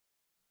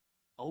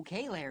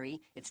Okay,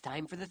 Larry, it's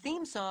time for the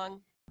theme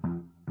song.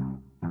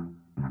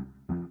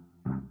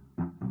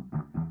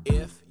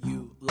 If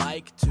you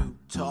like to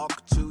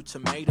talk to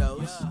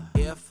tomatoes,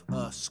 if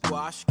a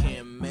squash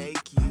can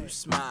make you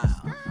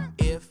smile,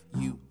 if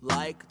you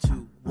like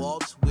to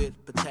waltz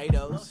with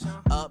potatoes,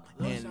 up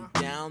and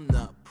down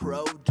the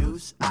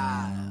produce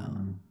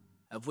aisle,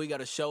 have we got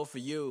a show for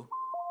you?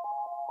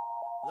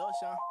 Lil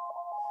Sean.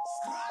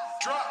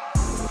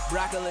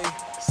 Broccoli,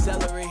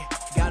 celery,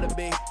 gotta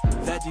be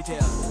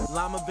VeggieTales,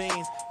 lima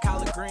beans,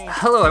 collard greens.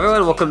 Hello,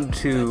 everyone. Welcome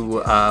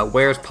to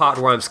Where's Pot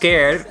Where I'm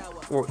Scared,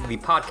 the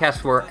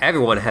podcast where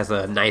everyone has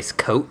a nice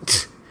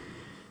coat.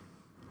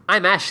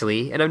 I'm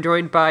Ashley, and I'm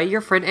joined by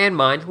your friend and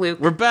mine, Luke.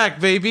 We're back,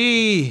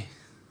 baby.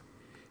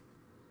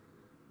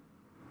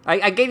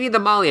 I gave you the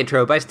Molly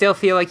intro, but I still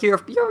feel like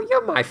you're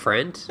my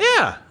friend,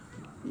 Yeah,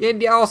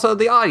 and also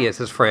the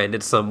audience's friend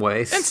in some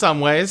ways. in some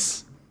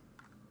ways.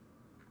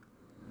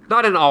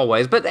 Not in all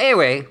ways, but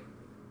anyway,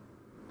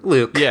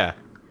 Luke. Yeah.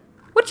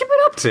 What you been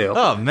up to?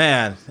 Oh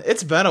man,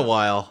 it's been a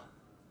while.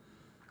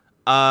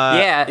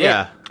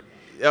 Yeah.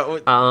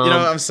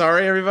 I'm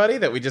sorry, everybody,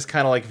 that we just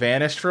kind of like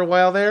vanished for a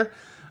while there.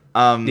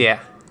 Yeah.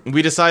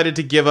 We decided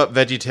to give up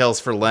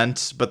VeggieTales for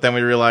Lent, but then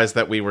we realized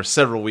that we were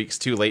several weeks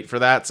too late for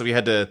that, so we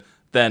had to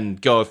then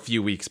go a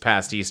few weeks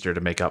past Easter to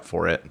make up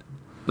for it.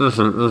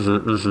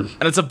 And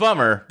it's a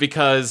bummer,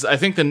 because I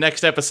think the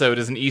next episode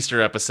is an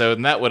Easter episode,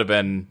 and that would have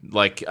been,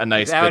 like, a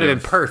nice That would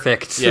have been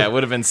perfect. Yeah, it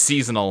would have been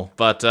seasonal,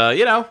 but,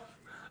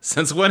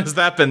 since when has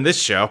that been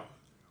this show?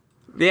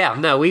 Yeah,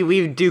 no,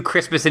 we do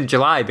Christmas in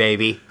July,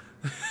 baby.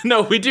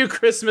 No, we do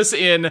Christmas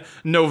in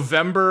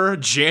November,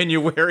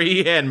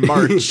 January, and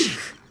March.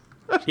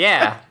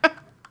 Yeah.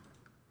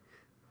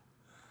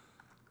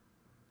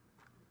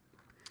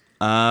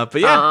 It's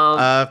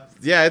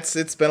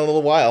been a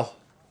little while.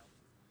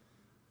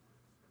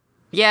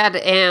 Yeah,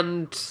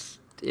 and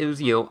it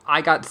was,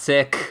 I got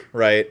sick.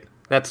 Right.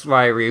 That's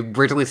why we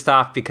originally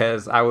stopped,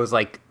 because I was,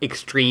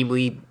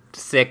 extremely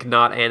sick,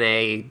 not in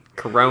a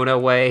corona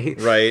way.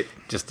 Right.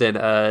 Just in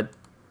a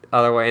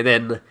other way. And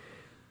then,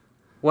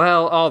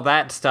 all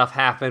that stuff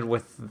happened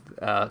with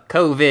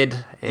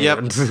COVID. And Yep.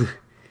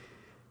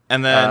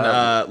 And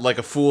then, like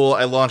a fool,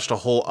 I launched a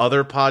whole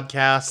other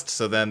podcast,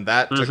 so then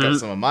that took up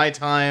some of my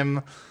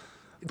time.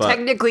 But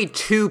technically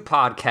 2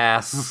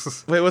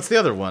 podcasts. wait, what's the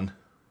other one?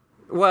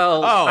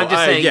 Well, I'm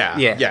just saying. Yeah.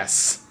 Yeah.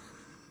 Yes.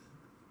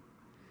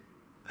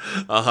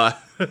 But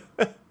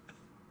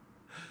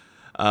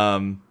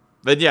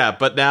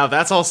now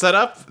that's all set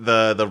up.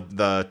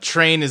 The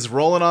train is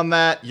rolling on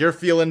that. You're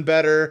feeling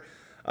better.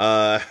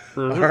 Our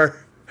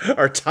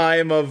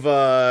time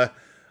of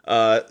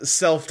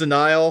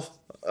self-denial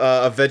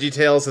of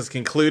VeggieTales has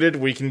concluded.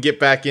 We can get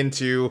back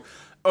into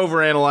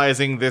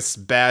overanalyzing this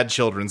bad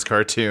children's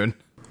cartoon.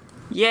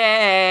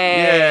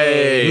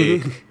 Yay!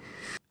 Yay!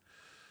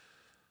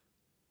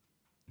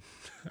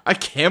 I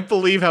can't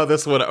believe how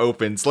this one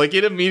opens. Like,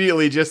 it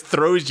immediately just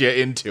throws you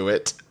into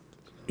it.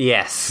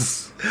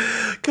 Yes.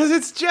 Because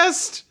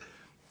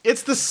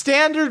it's the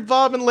standard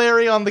Bob and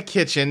Larry on the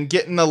kitchen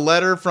getting a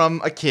letter from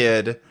a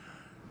kid.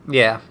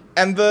 Yeah.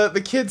 And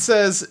the kid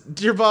says,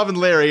 "Dear Bob and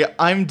Larry,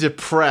 I'm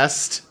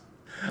depressed."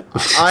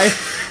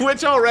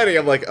 Which already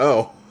I'm like,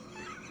 oh.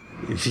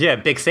 Yeah,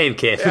 big same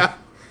kid. Yeah,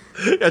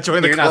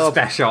 join the You're club. not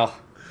special.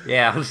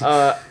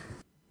 Yeah.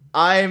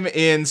 I'm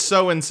in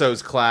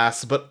so-and-so's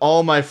class, but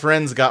all my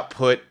friends got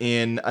put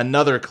in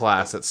another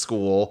class at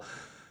school.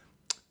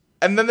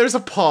 And then there's a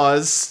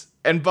pause,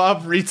 and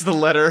Bob reads the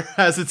letter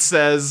as it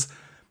says,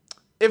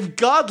 "If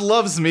God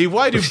loves me,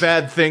 why do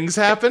bad things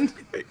happen?"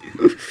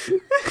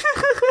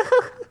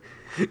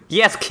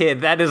 Yes, kid,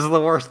 that is the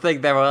worst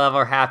thing that will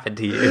ever happen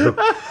to you.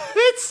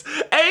 It's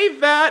A,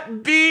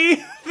 that,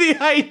 B, the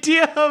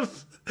idea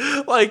of,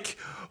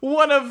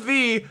 one of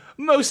the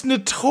most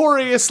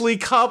notoriously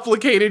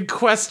complicated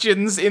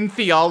questions in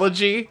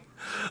theology.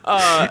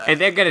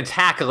 And they're gonna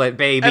tackle it,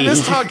 baby. And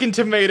this talking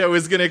tomato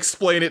is going to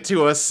explain it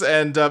to us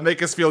and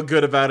make us feel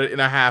good about it in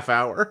a half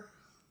hour.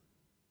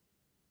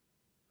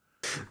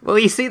 Well,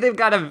 you see, they've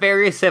got a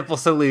very simple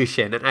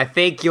solution, and I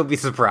think you'll be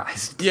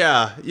surprised.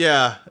 Yeah.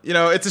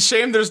 It's a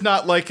shame there's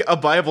not, a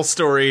Bible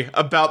story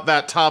about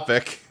that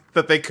topic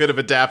that they could have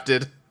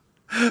adapted.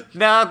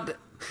 Now,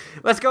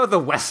 let's go with the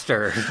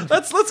Western.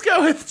 Let's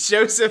go with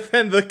Joseph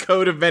and the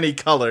Coat of Many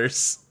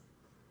Colors.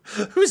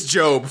 Who's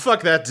Job?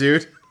 Fuck that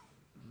dude.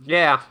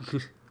 Yeah.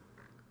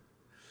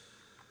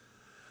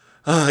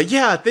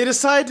 They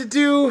decided to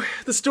do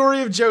the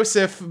story of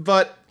Joseph,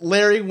 but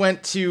Larry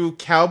went to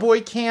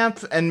cowboy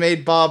camp and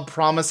made Bob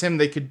promise him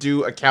they could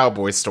do a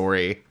cowboy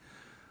story.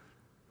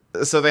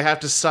 So they have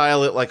to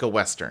style it like a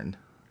Western.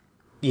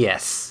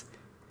 Yes.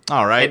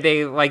 All right.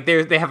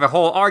 And they have a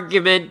whole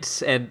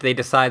argument, and they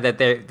decide that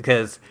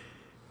because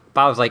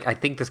Bob's like, I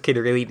think this kid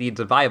really needs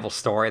a Bible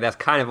story. That's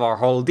kind of our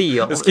whole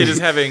deal. This kid is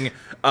having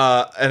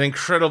an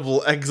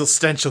incredible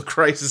existential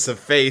crisis of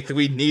faith.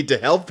 We need to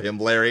help him,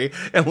 Larry.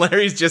 And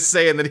Larry's just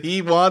saying that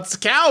he wants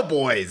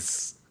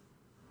cowboys.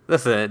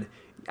 Listen,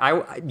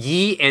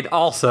 ye and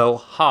also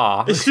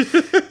ha.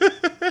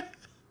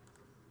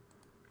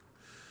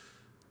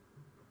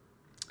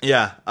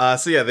 Yeah,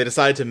 they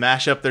decide to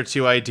mash up their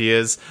two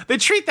ideas. They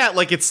treat that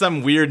like it's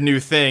some weird new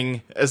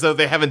thing, as though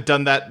they haven't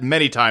done that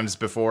many times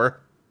before.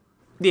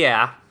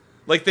 Yeah.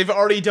 Like, they've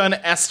already done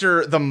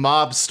Esther the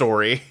Mob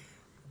story.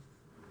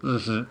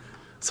 Mm-hmm.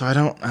 So I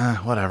don't,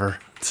 whatever.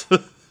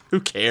 Who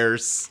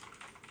cares?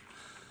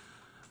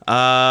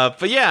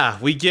 But yeah,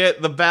 we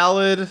get the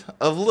Ballad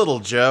of Little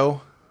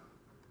Joe.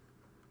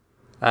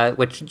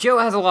 Which Joe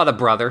has a lot of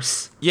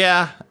brothers.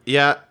 Yeah.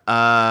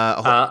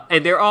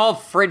 And they're all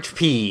French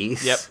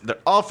peas. Yep, they're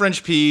all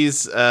French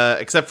peas,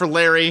 except for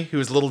Larry,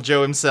 who's Little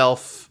Joe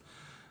himself.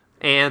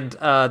 And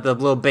the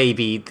little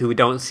baby who we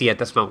don't see at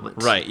this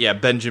moment. Right, yeah,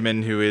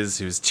 Benjamin,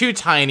 who's too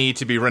tiny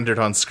to be rendered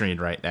on screen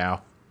right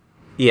now.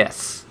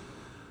 Yes.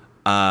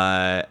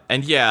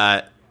 And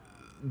yeah,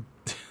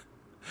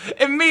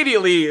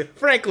 immediately,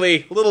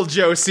 frankly, Little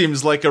Joe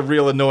seems like a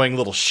real annoying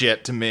little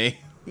shit to me.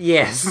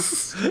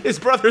 Yes. His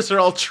brothers are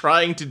all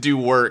trying to do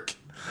work,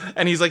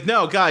 and he's like,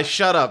 no, guys,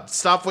 shut up.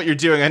 Stop what you're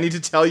doing. I need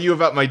to tell you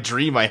about my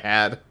dream I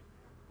had.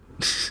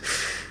 It's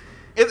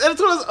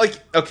what I was like,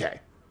 okay.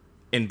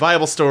 In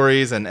Bible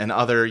stories and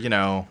other,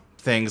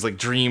 things, like,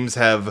 dreams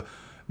have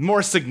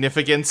more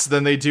significance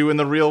than they do in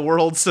the real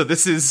world, so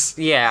this is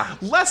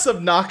less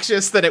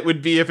obnoxious than it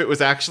would be if it was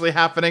actually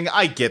happening.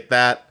 I get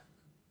that.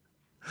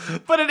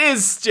 But it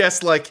is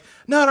just like,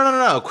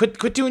 no,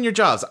 quit doing your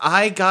jobs.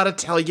 I gotta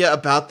tell you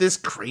about this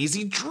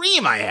crazy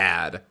dream I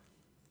had.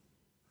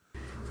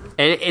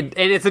 And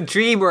it's a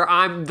dream where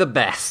I'm the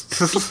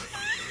best.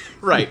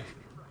 Right.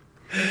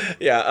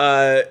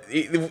 Yeah,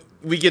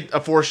 we get a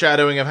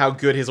foreshadowing of how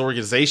good his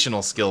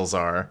organizational skills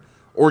are.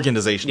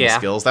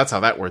 Skills, that's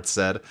how that word's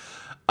said.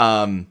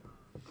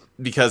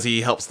 Because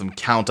he helps them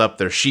count up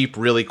their sheep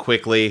really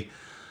quickly.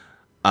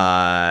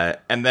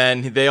 And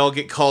then they all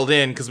get called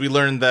in because we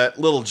learned that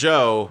Little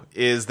Joe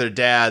is their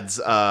dad's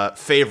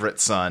favorite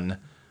son,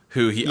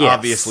 who he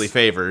obviously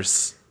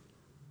favors.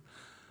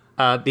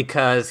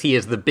 Because he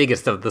is the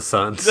biggest of the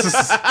sons.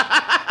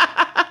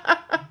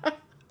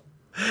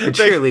 And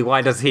surely,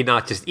 why does he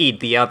not just eat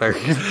the other?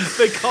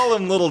 They call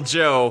him Little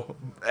Joe,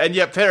 and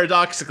yet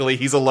paradoxically,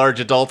 he's a large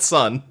adult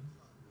son.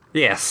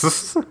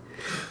 Yes.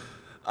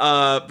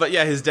 But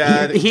yeah, his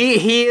dad...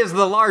 He is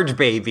the large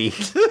baby.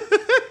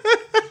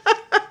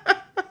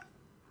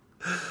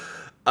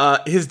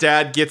 His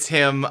dad gets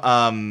him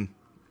a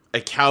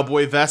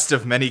cowboy vest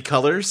of many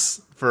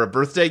colors for a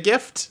birthday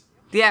gift.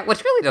 Yeah,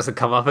 which really doesn't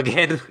come up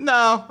again.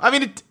 No, I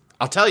mean,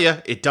 I'll tell you,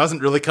 it doesn't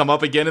really come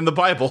up again in the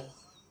Bible.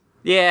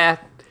 Yeah.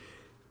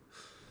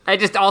 He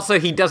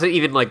doesn't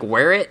even,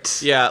 wear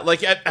it. Yeah,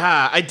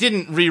 I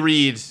didn't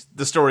reread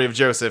the story of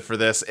Joseph for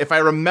this. If I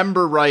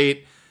remember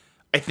right,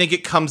 I think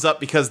it comes up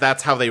because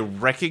that's how they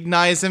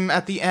recognize him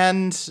at the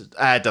end.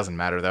 It doesn't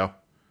matter, though.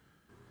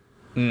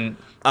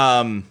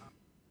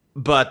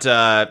 But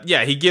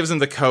he gives him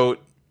the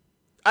coat.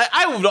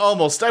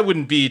 I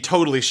wouldn't be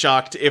totally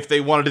shocked if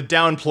they wanted to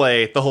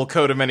downplay the whole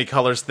coat of many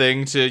colors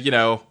thing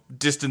to,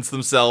 distance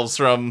themselves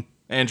from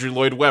Andrew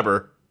Lloyd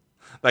Webber,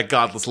 that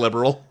godless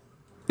liberal.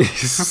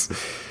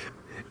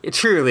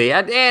 Truly.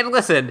 And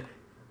listen,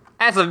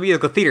 as a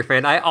musical theater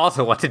fan, I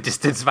also want to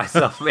distance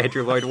myself from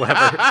Andrew Lloyd Webber.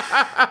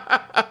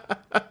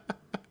 I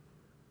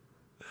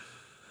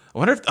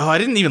wonder if... Oh, I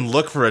didn't even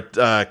look for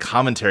a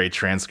commentary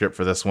transcript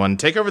for this one.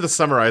 Take over the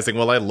summarizing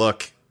while I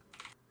look.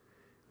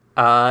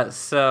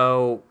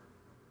 So...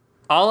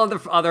 all of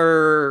the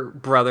other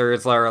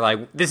brothers are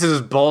like, this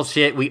is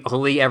bullshit, we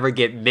only ever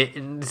get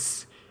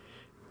mittens.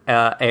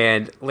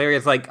 And Larry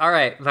is like,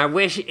 alright, my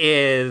wish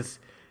is...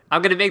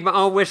 I'm gonna make my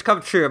own wish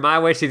come true. My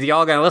wish is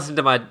y'all gonna listen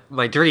to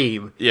my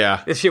dream.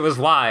 Yeah. This shit was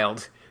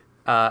wild.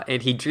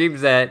 And he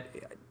dreams that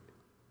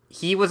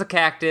he was a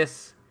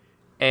cactus,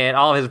 and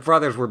all of his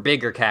brothers were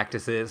bigger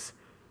cactuses.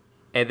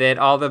 And then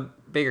all the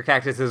bigger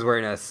cactuses were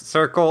in a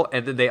circle,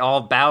 and then they all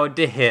bowed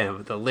to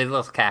him, the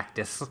littlest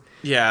cactus.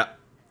 Yeah.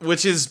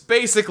 Which is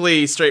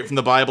basically straight from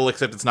the Bible,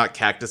 except it's not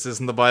cactuses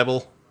in the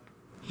Bible.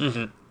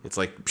 Mm-hmm. It's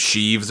like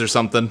sheaves or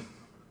something.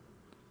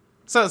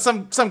 So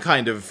some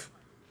kind of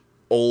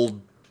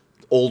old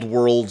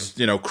world,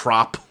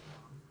 crop.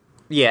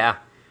 Yeah.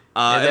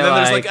 And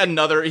then there's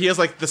another, he has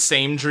the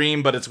same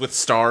dream, but it's with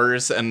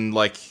stars, and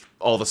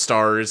all the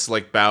stars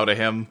bow to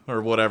him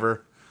or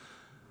whatever.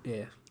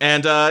 Yeah.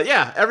 And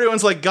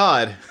everyone's like,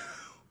 God,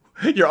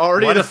 you're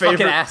already what the a favorite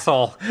fucking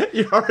asshole.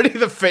 You're already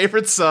the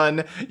favorite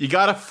son. You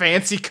got a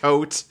fancy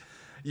coat.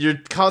 You're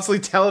constantly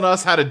telling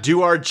us how to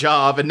do our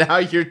job, and now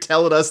you're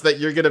telling us that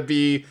you're gonna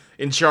be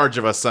in charge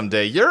of us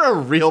someday. You're a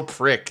real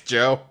prick,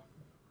 Joe.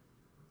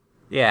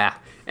 Yeah.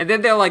 And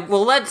then they're like,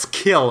 well, let's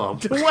kill him.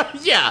 Well,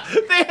 yeah,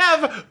 they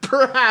have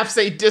perhaps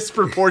a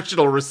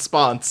disproportional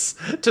response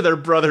to their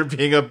brother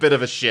being a bit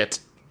of a shit.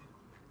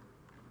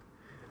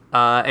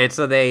 And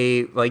so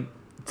they,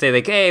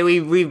 say, hey,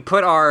 we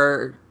put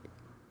our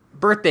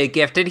birthday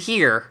gift in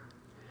here,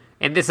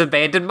 in this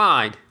abandoned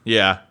mine.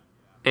 Yeah.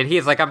 And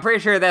he's like, I'm pretty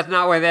sure that's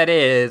not where that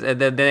is.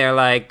 And then they're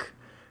like,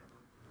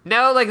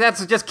 no,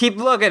 that's just keep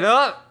looking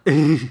up.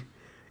 You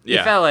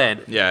fell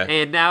in. Yeah.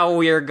 And now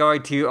we are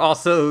going to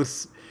also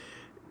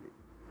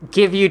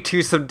give you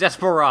to some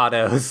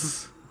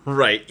desperados.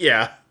 Right,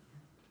 yeah.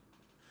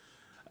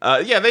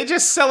 Yeah, they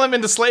just sell him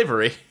into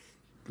slavery.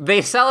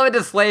 They sell him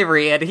into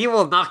slavery, and he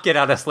will not get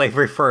out of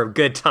slavery for a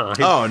good time.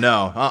 Oh,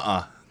 no,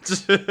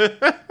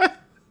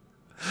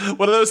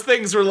 One of those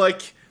things where,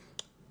 like,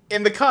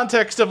 in the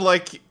context of,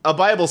 like, a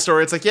Bible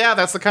story, it's like, yeah,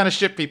 that's the kind of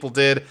shit people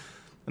did.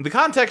 In the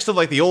context of,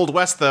 like, the Old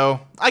West,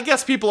 though, I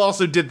guess people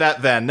also did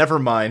that then. Never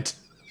mind.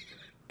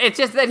 It's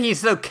just that he's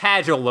so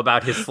casual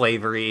about his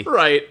slavery.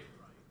 Right.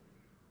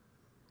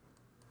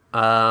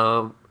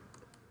 There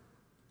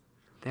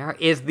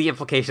is the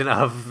implication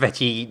of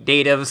veggie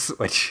natives,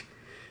 which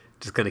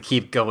just gonna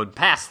keep going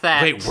past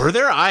that. Wait, were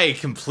there? I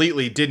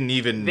completely didn't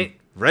even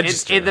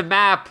register. In the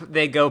map,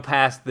 they go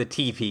past the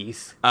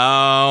teepees.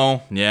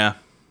 Oh, yeah.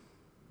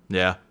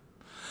 Yeah.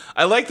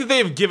 I like that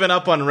they've given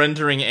up on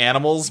rendering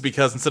animals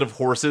because instead of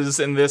horses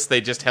in this, they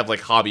just have,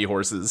 like, hobby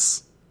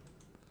horses.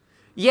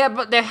 Yeah,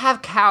 but they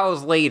have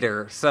cows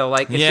later, so,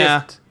 like, it's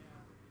just...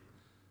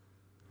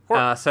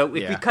 so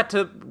if we cut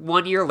to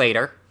 1 year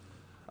later...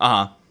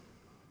 Uh-huh.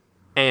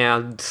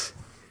 And,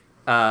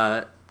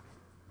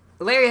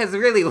 Larry has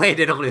really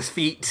landed on his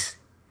feet.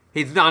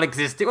 He's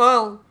non-existent.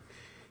 Well,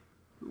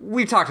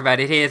 we've talked about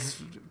it. His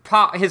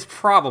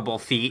probable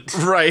feet.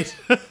 Right.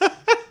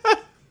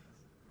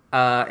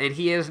 And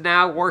he is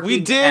now working. We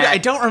did. I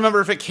don't remember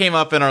if it came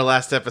up in our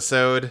last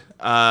episode.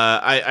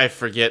 I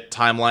forget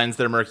timelines.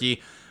 They're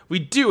murky. We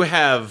do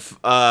have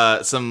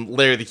some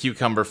Larry the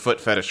Cucumber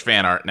foot fetish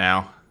fan art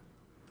now.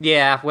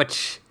 Yeah,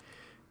 which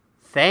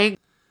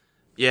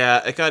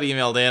Yeah, it got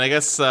emailed in. I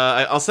guess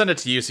I'll send it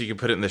to you so you can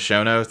put it in the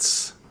show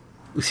notes.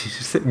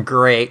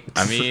 Great.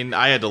 I mean,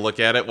 I had to look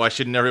at it. Why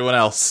shouldn't everyone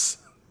else?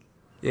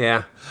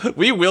 Yeah.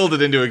 We willed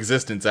it into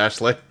existence,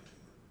 Ashley.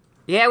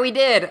 Yeah, we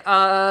did.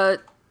 There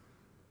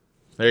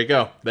you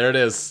go. There it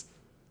is.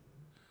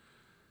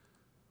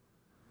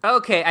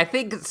 Okay, I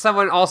think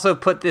someone also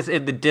put this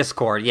in the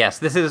Discord. Yes,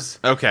 this is...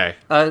 Okay.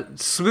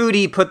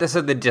 Smooty put this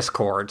in the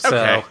Discord,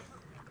 so...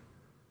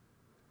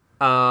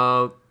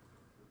 Okay.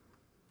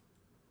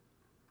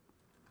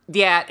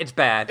 Yeah, it's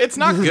bad. It's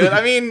not good.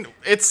 I mean,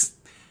 it's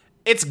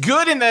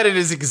good in that it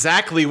is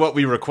exactly what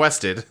we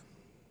requested.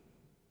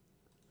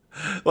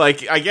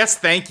 Like, I guess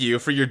thank you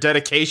for your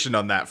dedication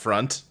on that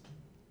front.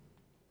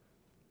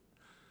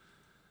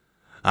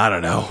 I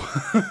don't know.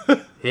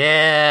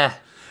 Yeah.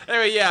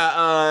 Anyway,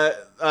 yeah,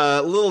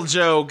 Little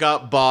Joe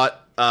got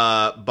bought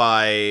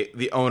by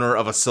the owner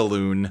of a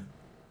saloon.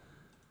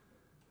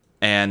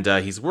 And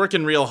he's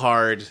working real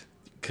hard,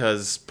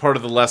 because part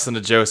of the lesson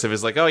to Joseph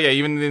is like, oh yeah,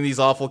 even in these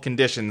awful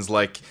conditions,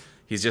 like,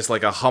 he's just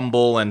like a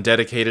humble and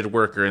dedicated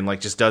worker and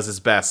like just does his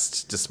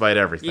best despite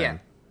everything. Yeah.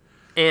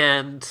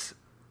 And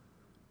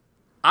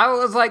I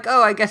was like,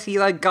 oh, I guess he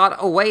like got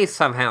away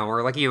somehow,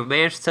 or like you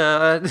managed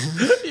to...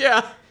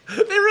 Yeah.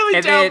 They really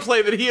And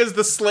downplay that he is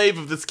the slave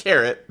of this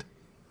carrot.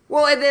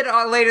 Well, and then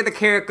later the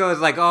carrot goes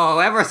like, oh,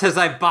 ever since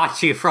I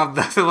bought you from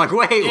this, I'm like,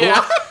 wait, Yeah.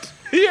 what?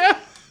 Yeah.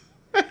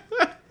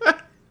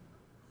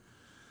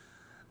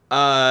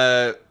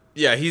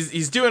 Yeah,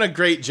 he's doing a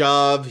great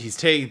job. He's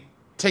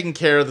taking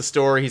care of the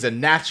store. He's a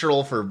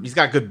natural he's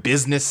got good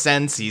business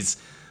sense. He's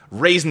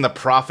raising the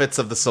profits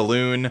of the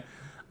saloon.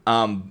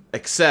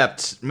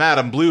 Except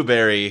Madame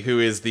Blueberry, who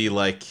is the,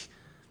 like,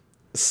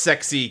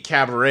 sexy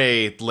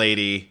cabaret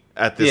lady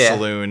at this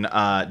saloon,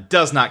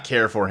 does not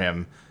care for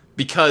him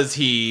because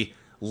he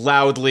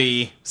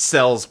loudly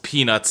sells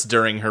peanuts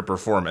during her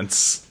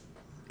performance.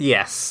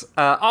 Yes.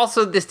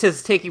 Also, this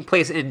is taking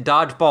place in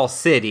Dodgeball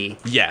City.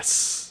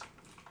 Yes.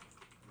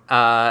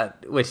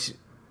 Which,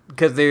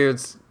 because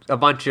there's a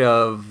bunch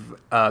of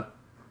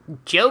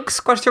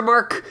jokes, ?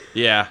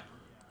 Yeah.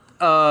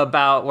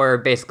 About where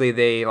basically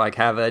they like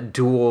have a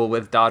duel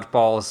with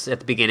dodgeballs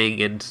at the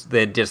beginning, and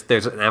then just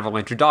there's an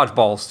avalanche of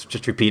dodgeballs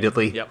just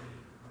repeatedly. Yep.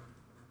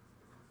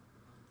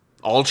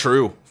 All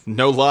true.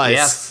 No lies.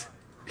 Yes.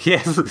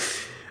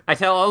 Yes. I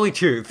tell only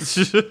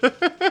truths.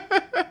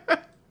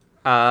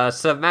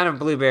 So Madame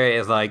Blueberry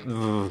is like,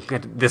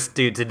 this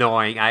dude's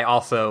annoying. I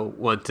also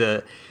want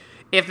to,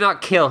 if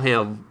not kill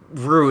him,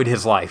 ruin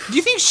his life. Do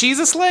you think she's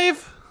a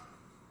slave?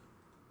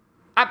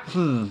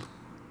 I'm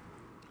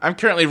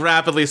currently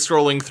rapidly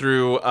scrolling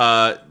through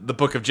the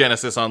Book of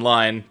Genesis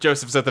online.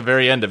 Joseph's at the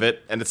very end of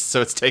it, and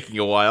it's taking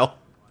a while.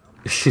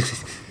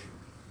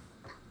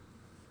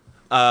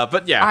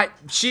 But yeah,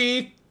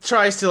 she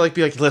tries to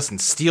be like, listen,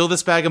 steal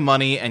this bag of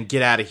money and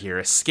get out of here.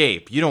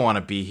 Escape. You don't want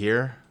to be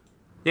here.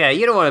 Yeah,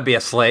 you don't want to be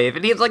a slave.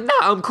 And he's like, no,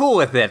 I'm cool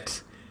with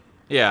it.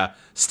 Yeah,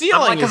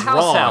 stealing I'm like is a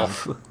house wrong.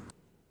 elf.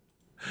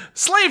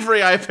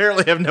 Slavery, I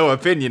apparently have no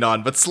opinion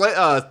on, but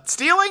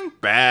stealing,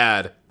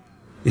 bad.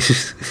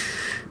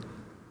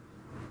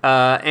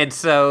 And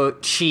so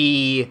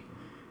she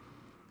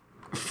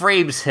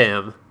frames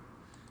him.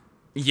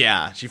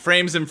 Yeah, she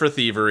frames him for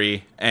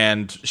thievery,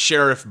 and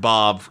Sheriff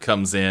Bob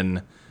comes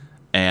in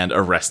and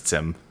arrests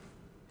him.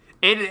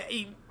 And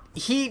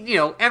he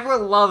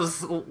everyone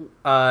loves, Lil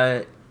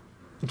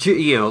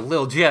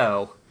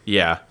Joe.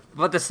 Yeah.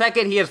 But the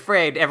second he is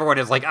framed, everyone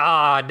is like,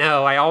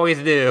 no, I always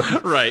knew.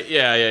 Right,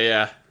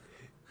 yeah.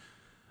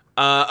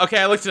 Okay,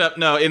 I looked it up.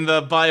 No, in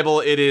the Bible,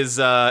 it is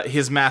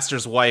his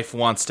master's wife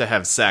wants to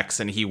have sex,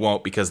 and he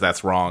won't because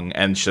that's wrong,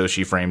 and so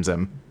she frames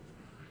him.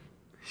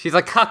 She's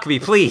like, cuck me,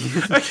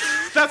 please.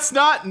 That's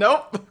not...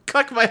 Nope.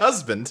 Cuck my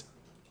husband.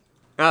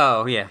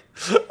 Oh, yeah.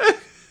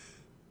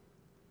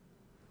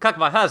 Cuck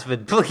my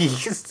husband,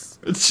 please.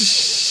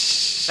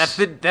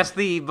 That's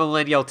the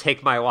millennial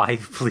take my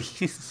wife,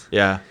 please.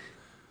 Yeah.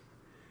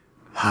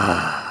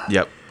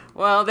 Yep.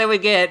 Well, then we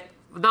get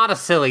not a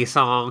silly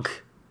song.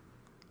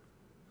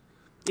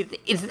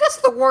 Is this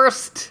the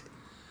worst?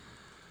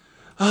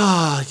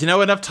 You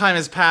know, enough time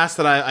has passed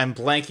that I'm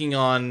blanking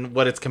on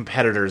what its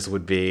competitors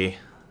would be.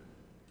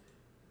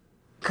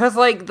 Cause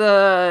like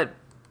the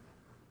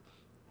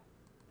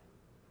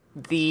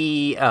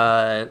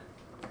other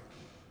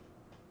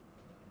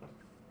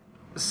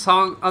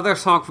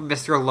song from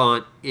Mr.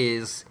 Lunt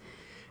is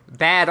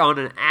bad on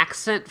an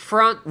accent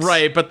front.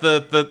 Right, but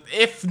the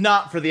if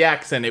not for the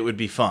accent, it would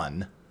be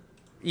fun.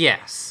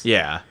 Yes.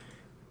 Yeah.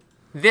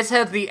 This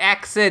has the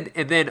accent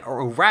and then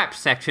a rap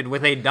section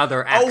with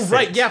another accent. Oh,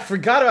 right, yeah,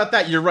 forgot about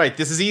that. You're right.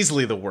 This is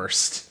easily the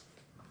worst.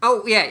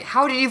 Oh, yeah,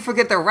 how did you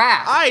forget the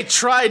rap? I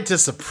tried to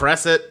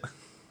suppress it.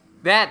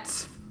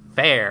 That's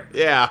fair.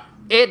 Yeah.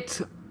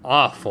 It's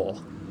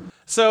awful.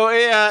 So,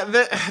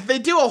 yeah, they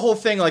do a whole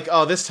thing like,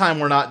 oh, this time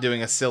we're not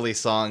doing a silly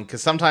song,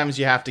 because sometimes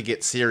you have to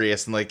get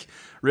serious and, like,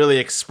 really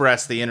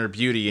express the inner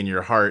beauty in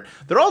your heart.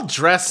 They're all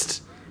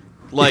dressed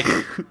like...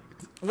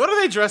 What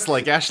are they dressed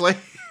like, Ashley?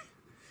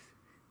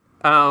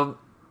 Well,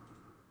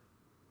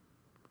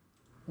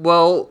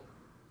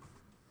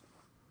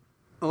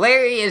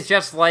 Larry is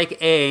just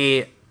like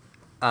a,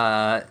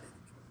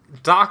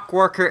 dock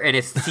worker in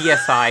his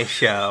CSI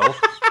show.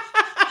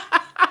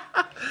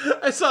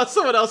 I saw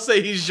someone else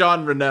say he's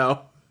Jean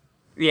Reno.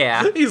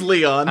 Yeah. He's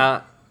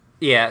Leon.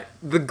 Yeah.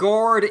 The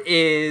Gord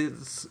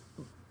is,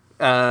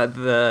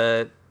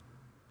 the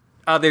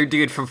other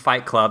dude from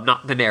Fight Club,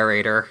 not the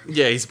narrator.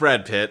 Yeah, he's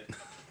Brad Pitt.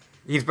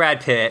 He's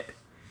Brad Pitt.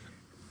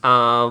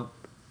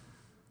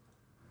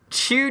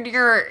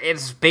 Junior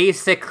is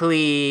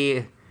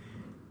basically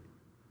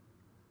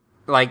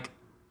like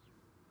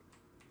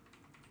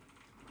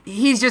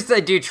he's just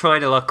a dude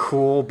trying to look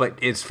cool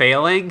but is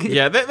failing.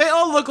 Yeah, they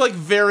all look like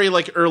very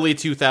like early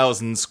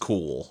 2000s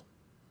cool.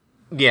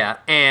 Yeah,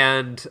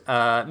 and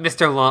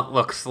Mr. Lunt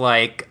looks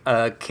like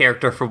a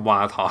character from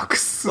Wild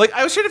Hogs. Like,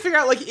 I was trying to figure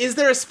out, like, is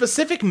there a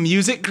specific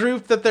music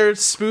group that they're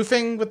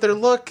spoofing with their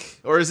look?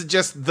 Or is it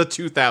just the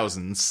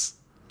 2000s?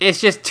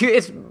 It's just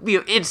it's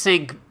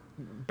NSYNC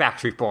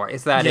Backstreet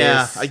Boys. That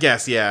yeah, is I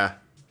guess, yeah.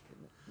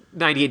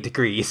 98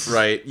 Degrees.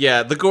 Right,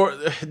 yeah.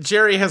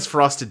 Jerry has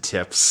frosted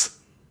tips.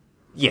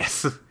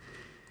 Yes.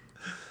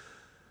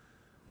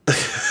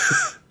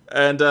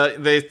 And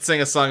they sing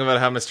a song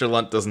about how Mr.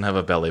 Lunt doesn't have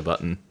a belly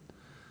button.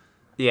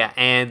 Yeah,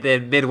 and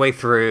then midway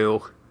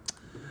through,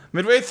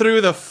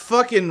 the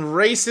fucking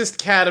racist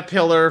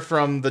caterpillar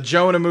from the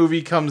Jonah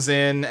movie comes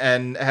in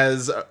and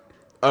has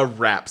a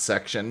rap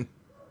section.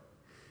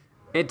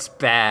 it's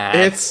bad.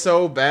 It's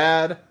so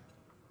bad.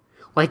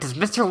 Wait, does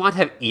Mr. Lunt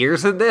have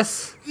ears in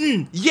this?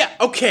 Yeah,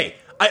 okay.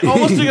 I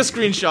almost took a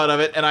screenshot of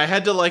it, and I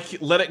had to,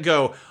 like, let it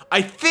go.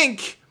 I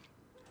think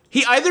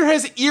he either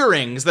has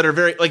earrings that are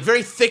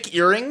very thick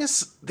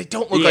earrings. They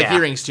don't look like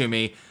earrings to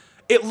me.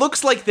 It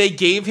looks like they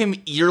gave him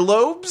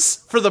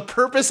earlobes for the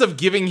purpose of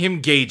giving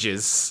him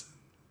gauges.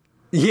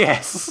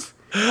 Yes.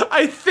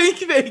 I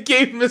think they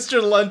gave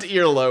Mr. Lunt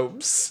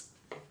earlobes.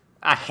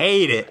 I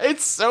hate it.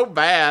 It's so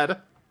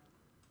bad.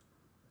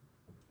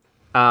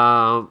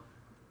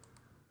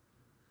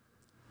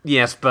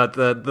 Yes, but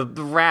the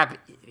rap,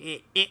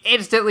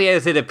 instantly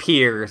as it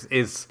appears,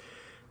 is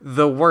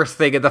the worst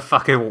thing in the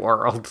fucking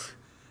world.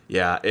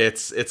 Yeah, it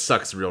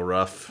sucks real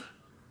rough.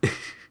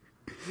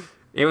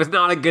 It was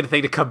not a good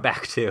thing to come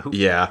back to.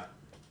 Yeah.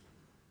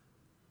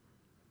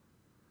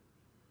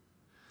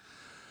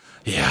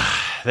 Yeah,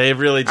 they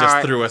really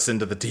just threw us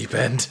into the deep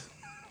end.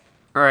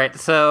 Alright,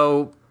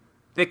 so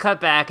they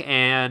cut back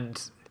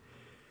and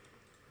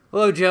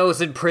Lil Joe's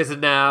in prison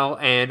now,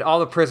 and all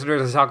the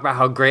prisoners are talking about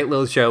how great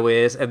Lil Joe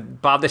is,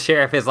 and Bob the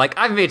Sheriff is like,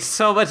 I've made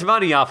so much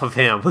money off of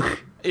him.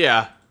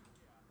 Yeah.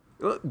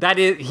 That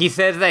is, he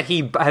says that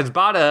he has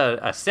bought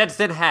a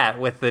Stetson hat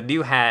with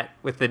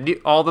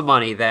all the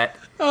money that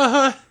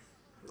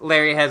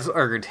Larry has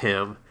earned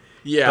him.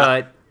 Yeah.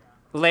 But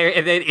Larry,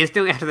 and then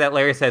instantly after that,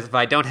 Larry says, "But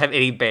I don't have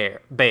any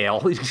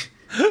bail."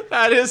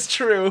 That is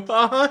true.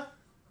 And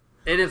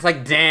it's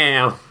like,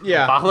 damn.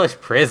 Yeah. Abolish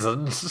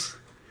prisons.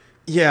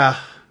 Yeah.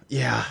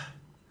 Yeah.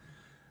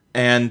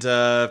 And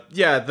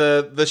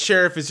the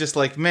sheriff is just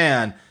like,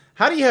 man,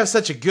 how do you have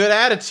such a good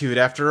attitude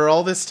after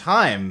all this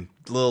time,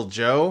 Lil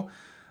Joe?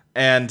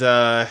 And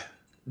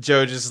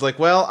Joe just is like,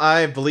 well,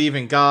 I believe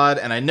in God,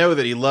 and I know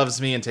that he loves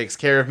me and takes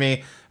care of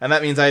me, and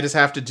that means I just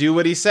have to do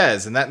what he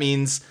says, and that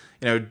means,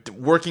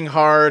 working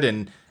hard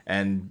and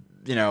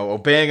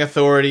obeying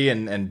authority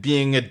and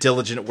being a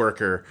diligent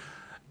worker.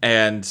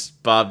 And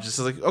Bob just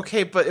is like,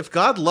 okay, but if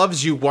God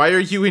loves you, why are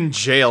you in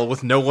jail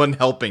with no one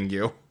helping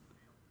you?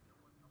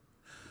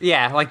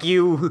 Yeah, like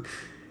you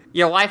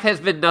Your life has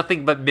been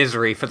nothing but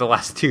misery for the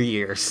last 2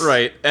 years.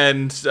 Right,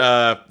 and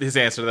his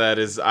answer to that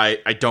is, I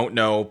don't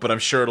know, but I'm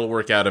sure it'll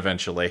work out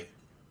eventually.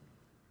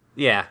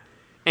 Yeah.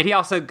 And he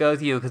also goes,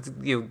 because,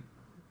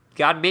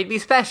 God made me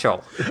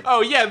special.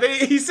 Oh, yeah,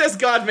 he says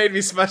God made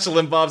me special,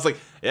 and Bob's like,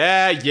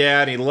 yeah,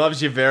 and he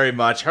loves you very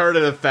much. Heard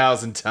it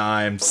 1,000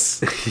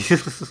 times.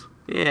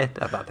 Yeah,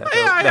 I thought that,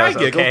 Yeah, that I was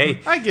giggled.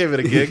 okay. I gave it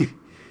a gig.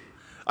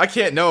 I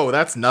can't, no,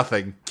 that's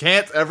nothing.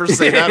 Can't ever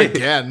say that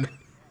again.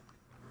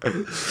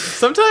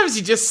 Sometimes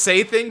you just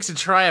say things to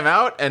try them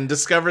out and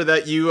discover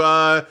that you,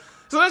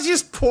 sometimes you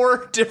just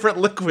pour different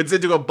liquids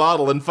into a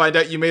bottle and find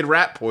out you made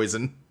rat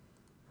poison.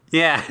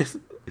 Yeah.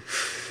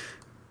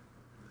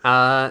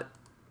 But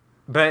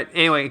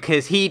anyway,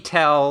 because he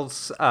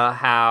tells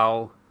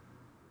how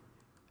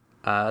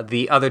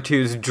the other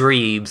two's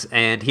dreams,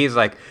 and he's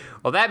like,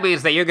 well, that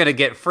means that you're going to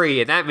get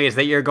free, and that means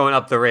that you're going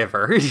up the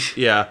river.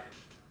 Yeah.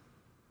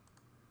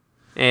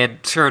 And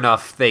sure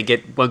enough,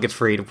 one gets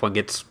freed, one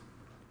gets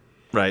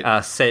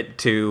Right. sent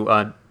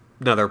to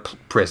another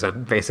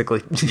prison,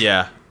 basically.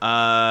 Yeah.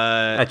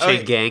 A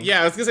chain gang.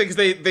 Yeah, I was gonna say,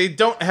 because they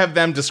don't have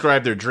them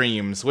describe their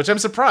dreams, which I'm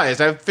surprised.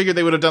 I figured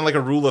they would have done like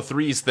a rule of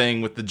threes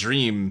thing with the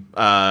dream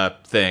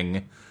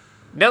thing.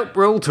 Nope,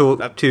 rule two.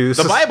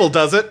 The Bible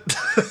does it.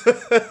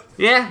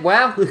 Yeah,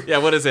 well. Yeah,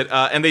 what is it?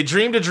 And they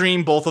dreamed a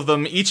dream, both of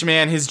them, each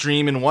man his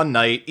dream in one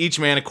night, each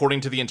man according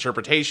to the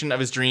interpretation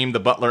of his dream, the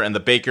butler and the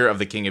baker of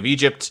the king of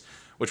Egypt,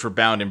 which were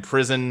bound in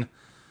prison.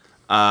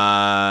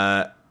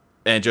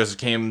 And Joseph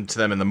came to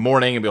them in the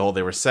morning, and behold,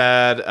 they were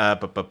sad.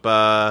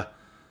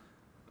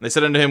 They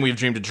said unto him, we've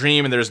dreamed a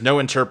dream, and there is no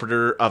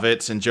interpreter of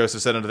it. And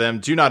Joseph said unto them,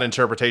 do not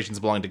interpretations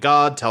belong to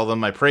God? Tell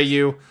them, I pray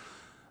you.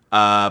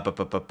 And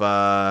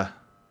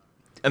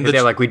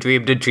They're like, we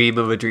dreamed a dream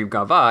of a dream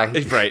gone by.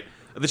 Right.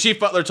 The chief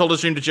butler told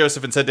his dream to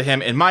Joseph and said to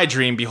him, in my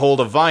dream, behold,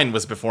 a vine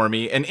was before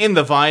me, and in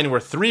the vine were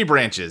 3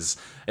 branches,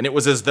 and it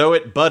was as though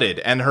it budded,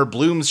 and her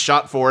blooms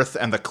shot forth,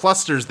 and the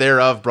clusters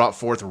thereof brought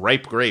forth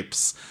ripe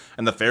grapes.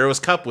 And the Pharaoh's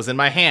cup was in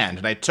my hand,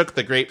 and I took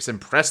the grapes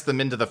and pressed them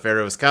into the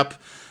Pharaoh's cup,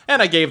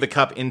 and I gave the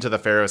cup into the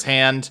Pharaoh's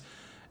hand.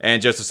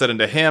 And Joseph said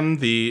unto him,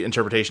 the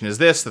interpretation is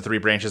this, the 3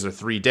 branches are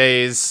 3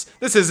 days.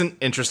 This isn't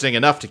interesting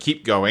enough to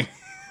keep going.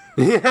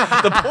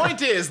 The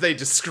point is, they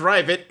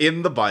describe it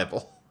in the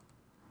Bible.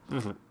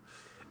 Mm-hmm.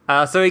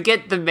 So we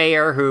get the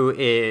mayor, who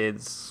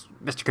is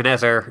Mr.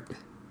 Knezer.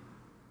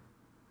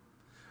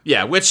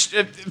 Yeah, which,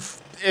 if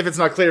it's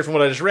not clear from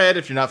what I just read,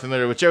 if you're not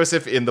familiar with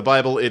Joseph, in the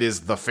Bible, it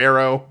is the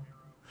Pharaoh.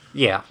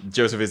 Yeah.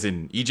 Joseph is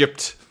in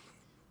Egypt.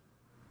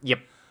 Yep.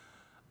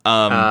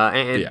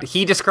 And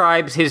he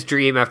describes his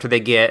dream after they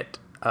get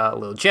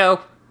Lil Joe.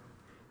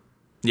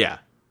 Yeah.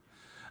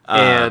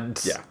 And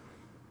yeah.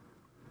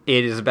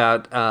 It is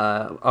about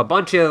a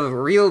bunch of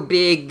real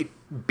big,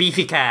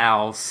 beefy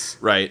cows.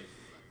 Right.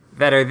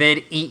 That are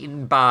then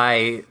eaten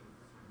by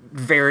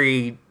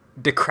very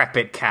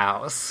decrepit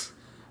cows.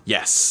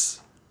 Yes.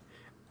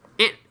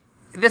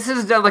 This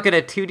is done like in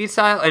a 2D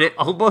style, and it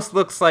almost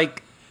looks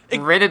like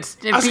Ren and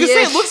Stimpy-ish. I was gonna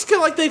say, it looks kind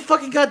of like they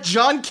fucking got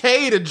John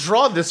Kay to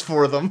draw this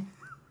for them.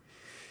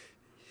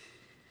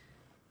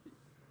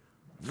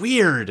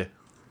 Weird.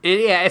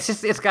 Yeah,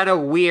 it's got a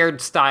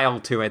weird style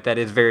to it that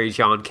is very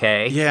John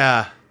Kay.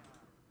 Yeah.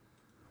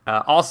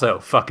 Also,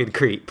 fucking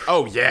creep.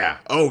 Oh, yeah.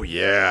 Oh,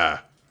 yeah.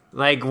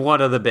 Like, one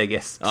of the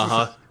biggest.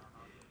 Uh-huh.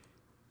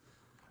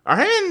 Are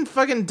him and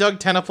fucking Doug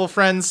Tenneple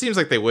friends? Seems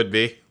like they would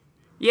be.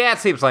 Yeah, it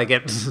seems like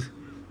it.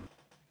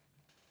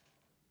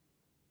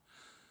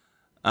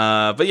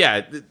 But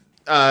yeah,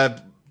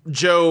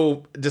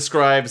 Joe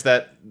describes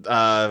that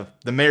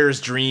the mayor's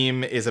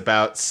dream is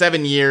about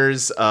 7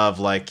 years of,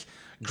 like,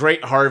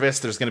 great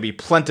harvest. There's going to be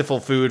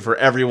plentiful food for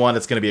everyone.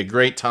 It's going to be a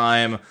great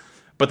time.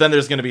 But then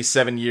there's going to be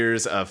 7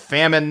 years of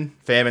famine.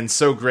 Famine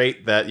so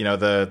great that,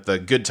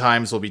 the good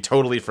times will be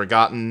totally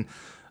forgotten.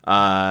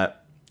 And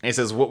he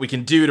says what we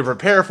can do to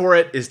prepare for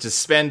it is to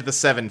spend the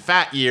 7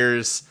 fat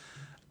years,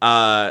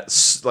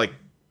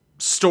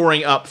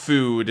 storing up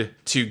food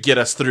to get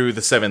us through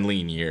the 7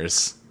 lean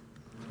years.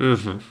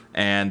 Mm-hmm.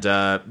 And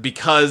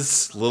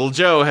because Little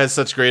Joe has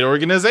such great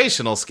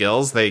organizational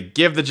skills, they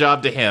give the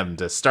job to him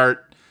to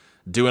start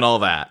doing all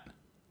that.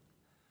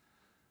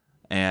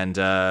 And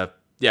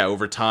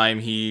over time,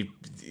 he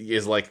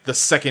is like the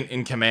second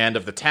in command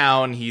of the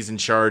town. He's in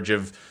charge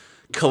of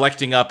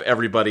collecting up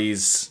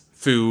everybody's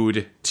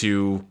food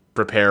to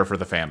prepare for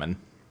the famine.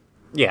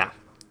 Yeah.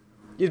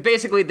 He's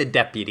basically the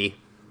deputy.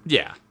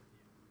 Yeah.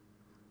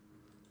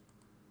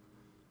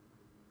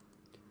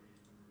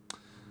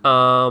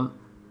 While,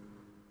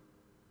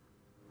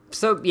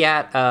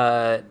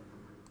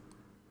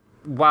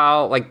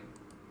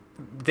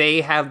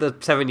 they have the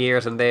 7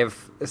 years and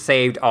they've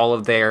saved all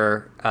of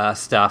their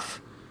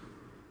stuff.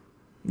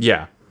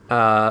 Yeah.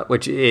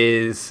 Which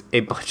is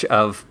a bunch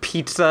of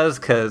pizzas,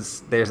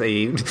 because there's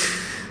a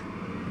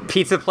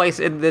pizza place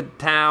in the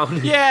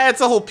town. Yeah,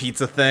 it's a whole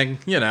pizza thing,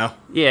 Yeah.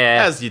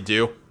 As you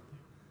do.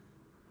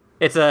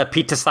 It's a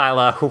pizza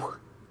silo.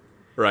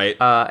 Right.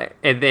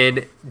 And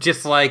then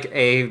just like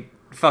a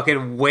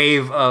fucking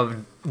wave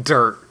of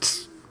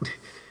dirt.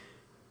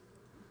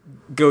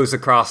 goes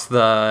across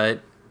the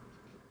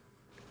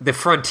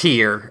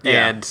frontier,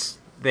 Yeah. and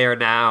they're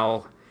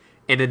now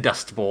in a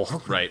dust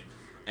bowl. Right.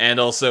 And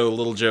also,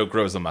 Little Joe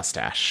grows a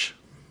mustache.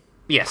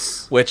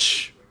 Yes.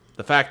 Which,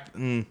 the fact...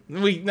 I'm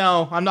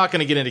not going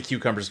to get into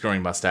cucumbers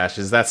growing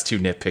mustaches. That's too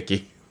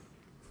nitpicky.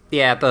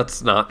 Yeah,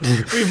 that's not.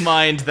 We've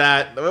mined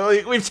that.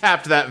 We've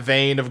tapped that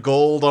vein of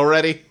gold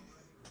already.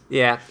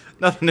 Yeah.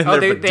 Nothing in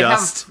there but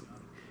dust.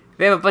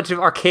 They have a bunch of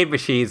arcade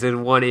machines,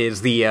 and one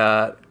is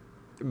the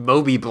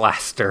Moby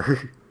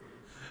Blaster.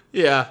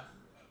 Yeah.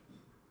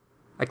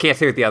 I can't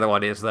say what the other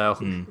one is, though.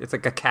 It's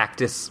like a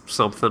cactus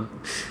something.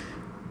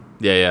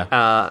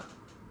 Yeah.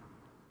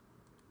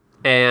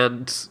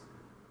 And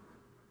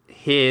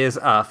his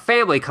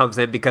family comes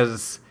in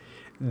because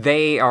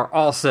they are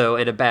also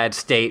in a bad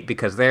state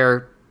because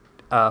their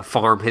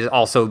farm has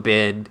also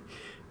been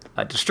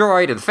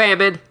destroyed in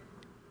famine.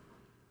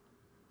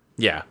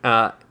 Yeah.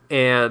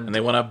 And they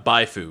want to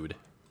buy food.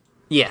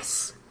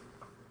 yes.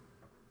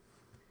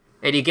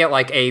 And you get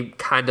like a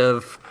kind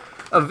of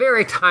a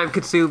very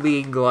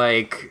time-consuming,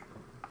 like,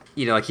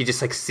 you know, like you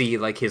just like see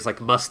like his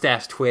like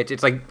mustache twitch.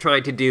 It's like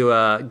trying to do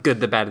a good,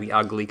 the bad, and the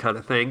ugly kind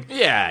of thing.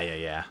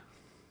 Yeah.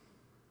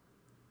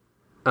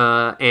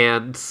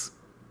 And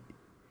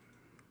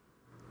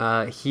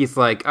he's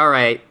like, all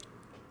right,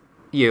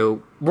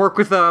 you work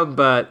with them,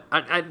 but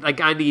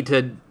I need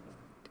to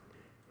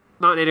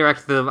not interact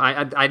with them.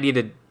 I need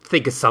to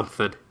think of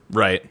something.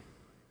 Right.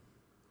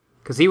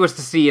 Because he wants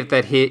to see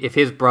if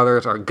his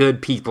brothers are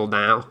good people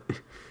now.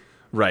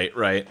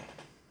 Right.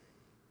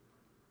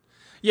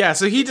 Yeah,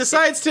 so he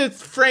decides to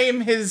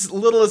frame his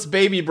littlest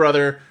baby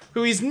brother,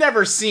 who he's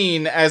never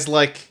seen as,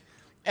 like,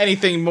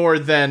 anything more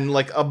than,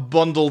 like, a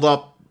bundled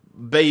up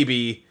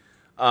baby.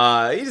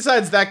 He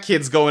decides that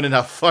kid's going in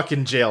a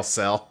fucking jail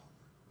cell.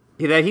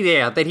 That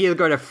he is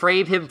going to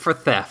frame him for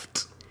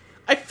theft.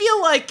 I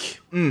feel like,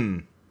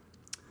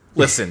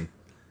 listen,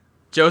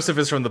 Joseph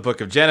is from the book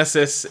of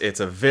Genesis.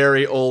 It's a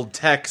very old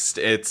text.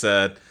 It's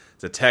a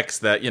text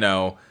that, you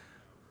know,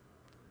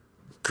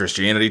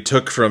 Christianity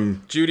took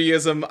from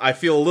Judaism. I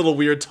feel a little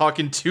weird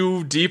talking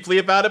too deeply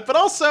about it, but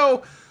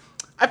also,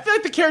 I feel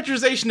like the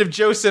characterization of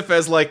Joseph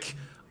as, like,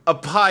 a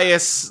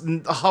pious,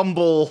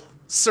 humble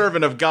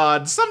servant of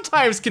God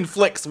sometimes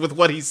conflicts with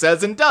what he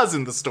says and does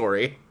in the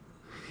story.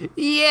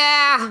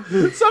 Yeah!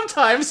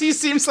 Sometimes he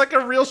seems like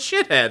a real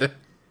shithead.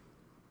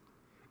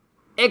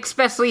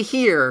 Especially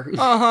here.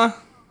 Uh-huh.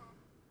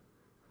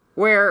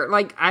 Where,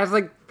 like, I was,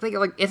 like, thinking,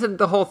 like, isn't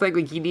the whole thing,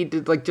 like, you need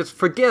to, like, just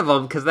forgive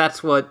him, because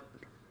that's what...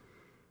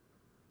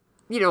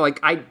 You know, like,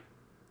 I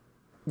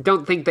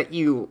don't think that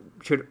you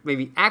should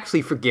maybe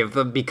actually forgive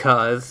them,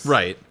 because...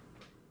 Right.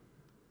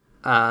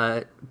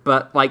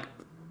 But, like...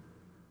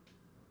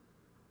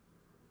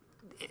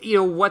 You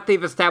know, what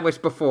they've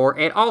established before,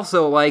 and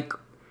also, like...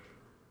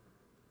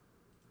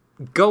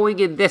 Going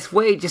in this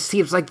way just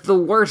seems like the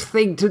worst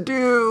thing to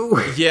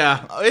do.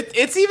 Yeah,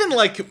 it's even,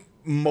 like,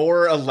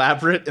 more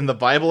elaborate in the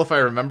Bible, if I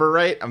remember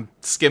right. I'm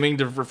skimming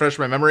to refresh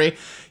my memory.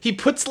 He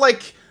puts,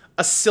 like,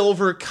 a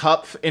silver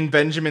cup in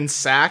Benjamin's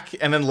sack,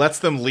 and then lets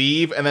them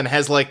leave, and then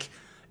has, like,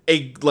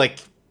 a, like,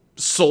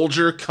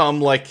 soldier come,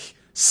 like,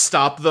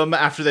 stop them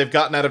after they've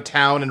gotten out of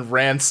town and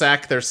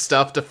ransack their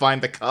stuff to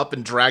find the cup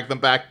and drag them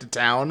back to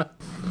town.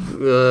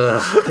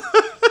 Ugh.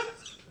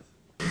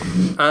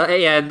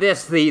 Yeah,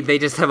 they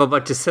just have a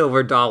bunch of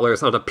silver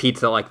dollars on a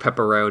pizza like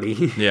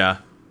pepperoni. Yeah.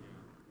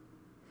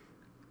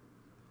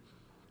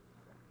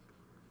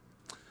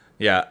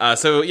 Yeah,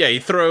 so he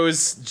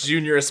throws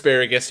Junior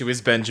Asparagus, who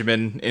is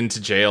Benjamin, into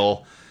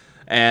jail.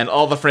 And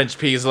all the French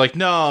peas are like,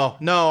 no,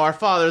 our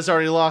father's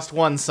already lost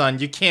one son.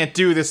 You can't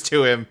do this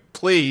to him,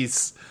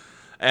 please.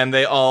 And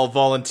they all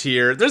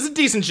volunteer. There's a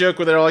decent joke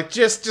where they're like,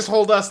 just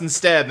hold us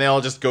instead. And they all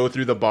just go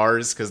through the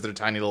bars because they're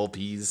tiny little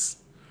peas.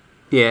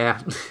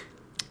 Yeah.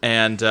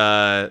 And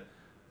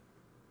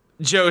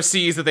Joe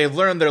sees that they've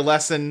learned their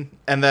lesson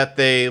and that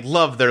they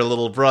love their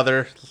little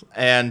brother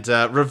and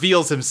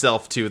reveals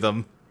himself to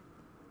them.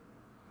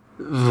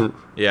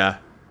 Yeah.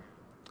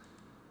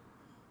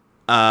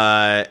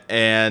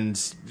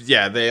 And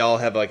yeah, they all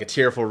have like a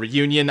tearful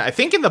reunion. I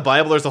think in the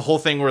Bible there's a whole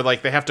thing where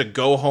like they have to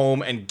go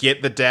home and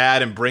get the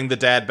dad and bring the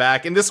dad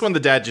back. In this one, the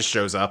dad just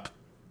shows up.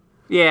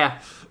 Yeah.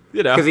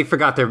 You know. Because he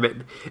forgot their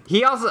mitten.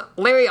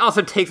 Larry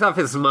also takes off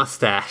his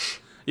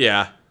mustache.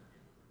 Yeah.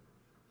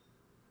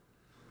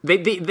 They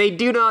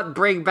do not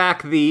bring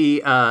back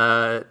the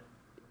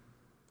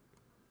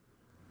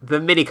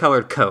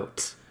mini-colored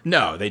coat.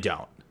 No, they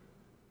don't.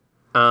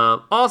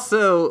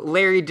 Also,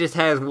 Larry just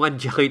has one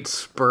giant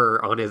spur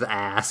on his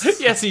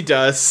ass. Yes, he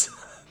does.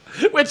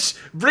 Which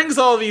brings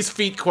all these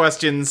feet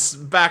questions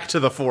back to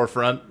the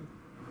forefront.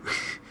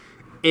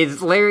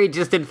 Is Larry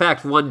just, in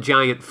fact, one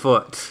giant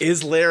foot?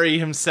 Is Larry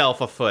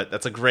himself a foot?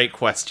 That's a great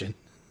question.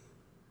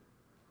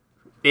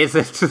 Is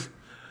it?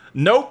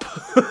 Nope.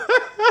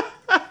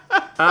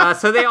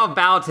 So they all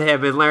bow to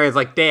him, and Larry's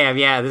like, damn,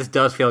 yeah, this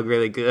does feel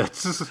really good.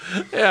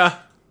 Yeah.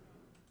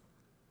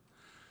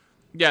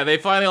 Yeah, they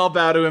finally all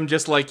bow to him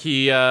just like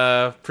he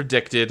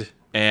predicted.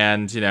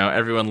 and,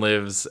 everyone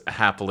lives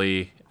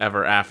happily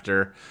ever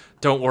after.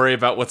 Don't worry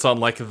about what's on,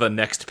 like, the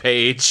next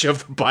page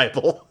of the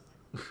Bible.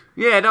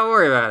 Yeah, don't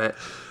worry about it.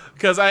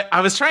 Because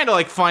I was trying to,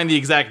 like, find the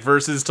exact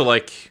verses to,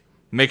 like,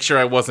 make sure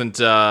I wasn't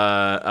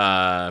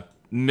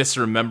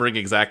misremembering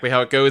exactly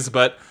how it goes,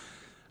 but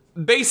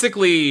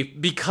basically,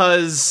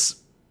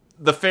 because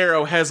the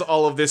Pharaoh has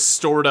all of this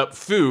stored up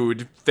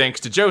food, thanks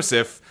to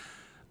Joseph,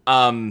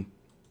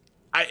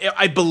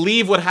 I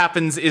believe what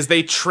happens is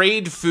they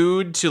trade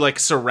food to, like,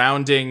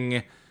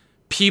 surrounding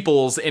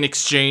peoples in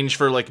exchange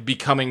for, like,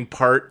 becoming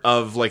part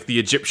of, like, the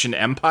Egyptian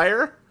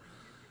Empire.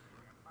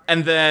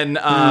 And then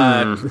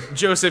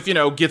Joseph,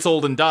 gets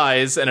old and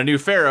dies, and a new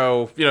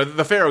pharaoh,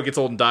 the pharaoh gets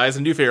old and dies,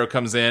 and a new pharaoh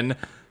comes in,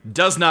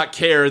 does not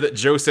care that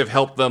Joseph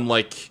helped them,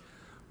 like,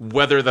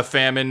 weather the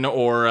famine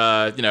or,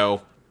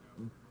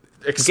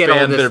 expand Get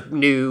all this their...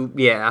 new,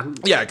 yeah.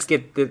 Yeah,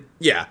 Get the...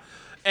 Yeah.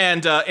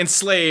 And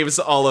enslaves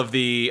all of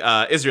the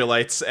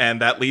Israelites, and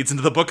that leads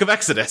into the Book of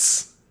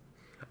Exodus.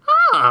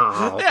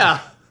 Oh. Yeah.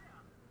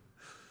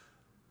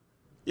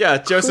 Yeah,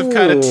 Joseph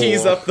kind of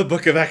tees up the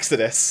Book of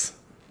Exodus.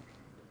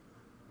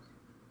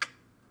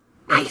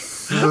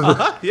 Nice.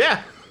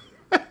 Yeah.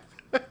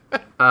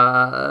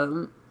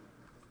 But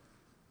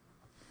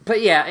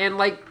yeah, and,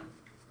 like,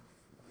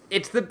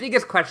 it's the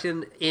biggest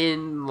question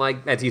in,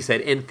 like, as you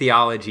said, in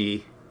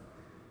theology.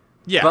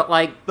 Yeah. But,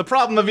 like... The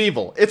problem of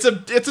evil. It's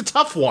a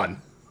tough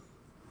one.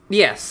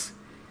 Yes.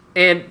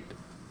 And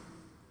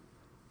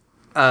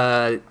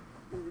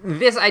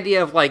this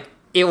idea of, like,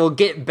 it will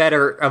get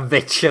better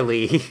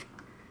eventually.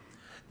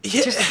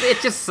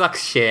 It just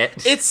sucks shit.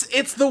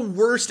 It's the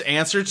worst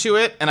answer to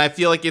it, and I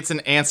feel like it's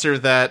an answer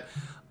that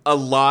a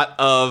lot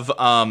of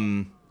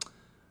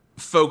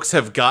folks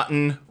have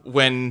gotten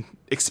when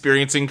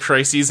experiencing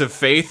crises of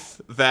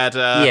faith that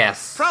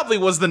yes. probably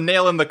was the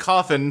nail in the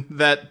coffin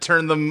that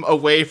turned them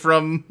away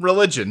from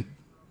religion.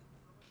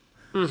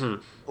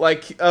 Mm-hmm.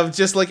 Like, of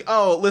just like,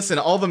 oh, listen,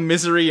 all the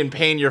misery and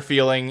pain you're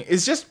feeling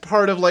is just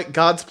part of, like,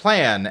 God's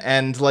plan,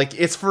 and, like,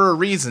 it's for a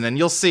reason, and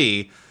you'll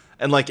see.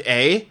 And, like,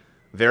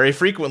 very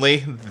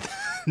frequently,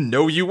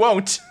 no, you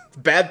won't.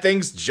 Bad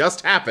things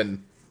just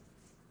happen.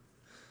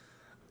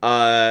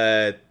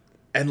 And,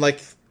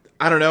 like,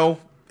 I don't know,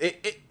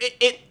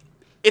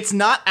 it's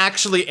not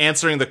actually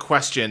answering the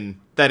question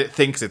that it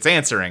thinks it's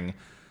answering.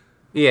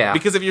 Yeah.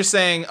 Because if you're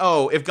saying,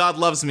 oh, if God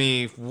loves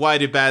me, why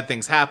do bad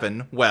things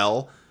happen?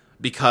 Well,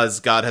 because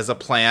God has a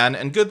plan,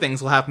 and good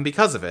things will happen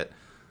because of it.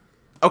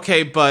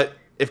 Okay, but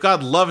if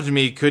God loved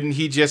me, couldn't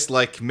he just,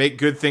 like, make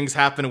good things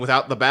happen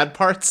without the bad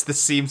parts? This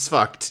seems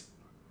fucked.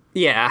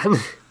 Yeah.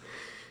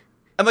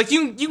 And, like,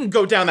 you can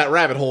go down that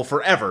rabbit hole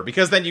forever,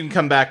 because then you can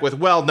come back with,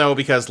 well, no,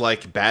 because,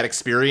 like, bad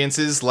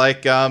experiences,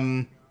 like,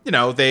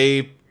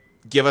 they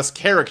give us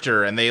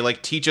character, and they,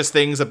 like, teach us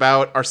things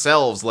about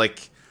ourselves,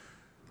 like...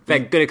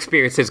 That good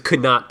experiences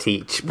could not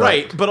teach. But...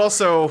 Right, but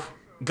also...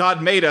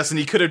 God made us, and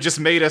he could have just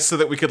made us so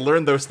that we could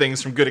learn those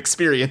things from good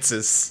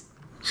experiences.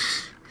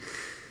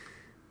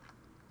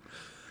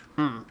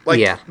 Like,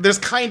 yeah. There's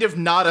kind of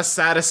not a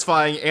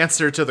satisfying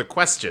answer to the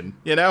question,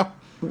 you know?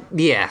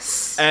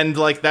 Yes. And,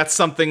 like, that's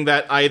something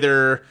that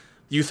either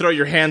you throw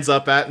your hands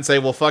up at and say,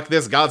 well, fuck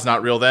this, God's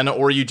not real then,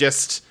 or you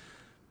just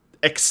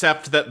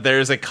accept that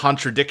there's a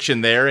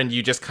contradiction there, and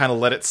you just kind of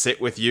let it sit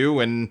with you,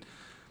 and,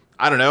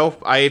 I don't know,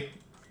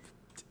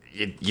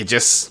 you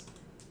just...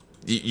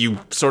 You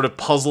sort of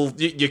puzzle,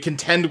 you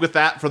contend with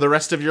that for the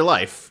rest of your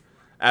life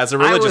as a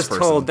religious person.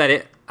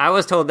 I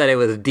was told that it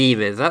was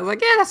demons. I was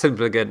like, yeah, that seems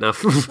good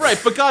enough. Right,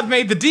 but God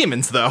made the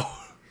demons, though.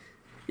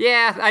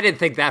 Yeah, I didn't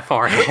think that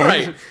far ahead.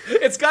 Right.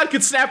 It's God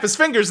could snap his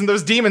fingers and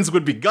those demons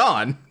would be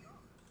gone.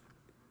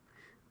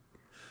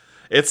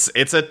 It's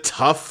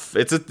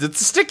a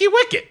sticky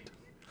wicket.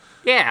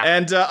 Yeah.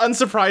 And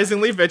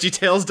unsurprisingly,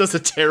 VeggieTales does a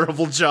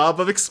terrible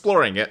job of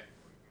exploring it.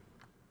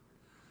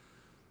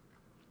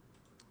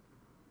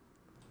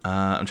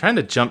 I'm trying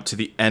to jump to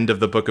the end of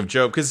the Book of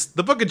Job, because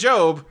the Book of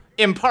Job,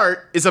 in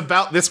part, is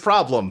about this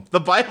problem. The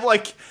Bible,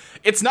 like,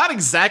 it's not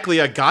exactly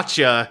a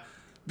gotcha,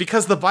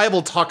 because the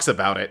Bible talks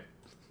about it.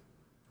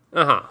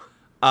 Uh-huh.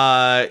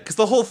 Because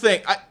the whole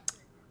thing,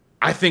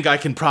 I think I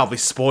can probably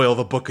spoil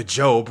the Book of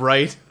Job,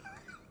 right?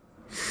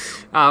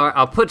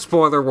 I'll put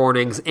spoiler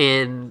warnings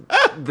in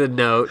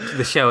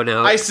the show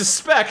notes. I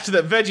suspect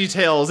that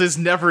VeggieTales is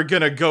never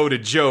gonna go to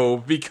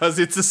Job because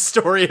it's a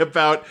story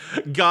about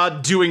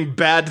God doing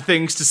bad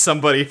things to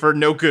somebody for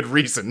no good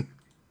reason.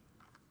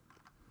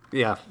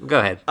 Yeah, go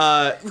ahead.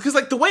 Because,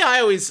 like, the way I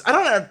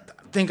don't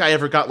think I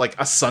ever got, like,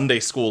 a Sunday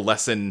school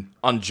lesson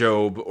on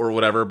Job or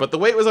whatever, but the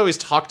way it was always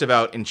talked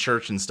about in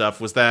church and stuff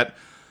was that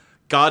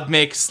God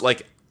makes,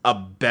 like, a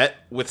bet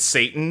with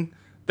Satan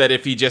that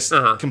if he just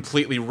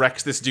completely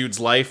wrecks this dude's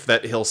life,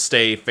 that he'll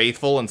stay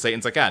faithful, and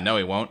Satan's like, no,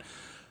 he won't.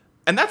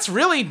 And that's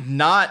really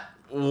not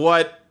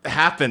what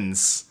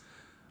happens.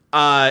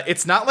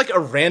 It's not like a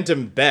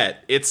random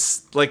bet.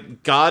 It's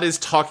like God is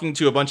talking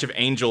to a bunch of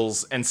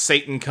angels, and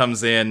Satan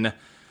comes in,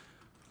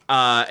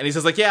 and he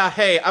says, like, yeah,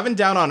 hey, I've been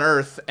down on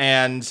Earth,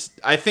 and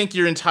I think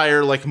your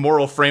entire, like,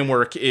 moral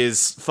framework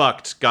is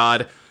fucked,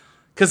 God.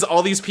 because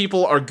all these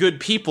people are good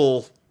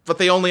people, but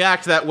they only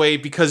act that way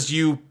because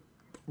you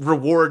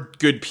reward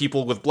good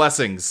people with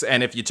blessings.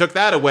 And if you took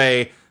that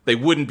away, they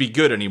wouldn't be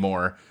good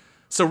anymore.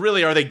 So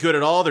really, are they good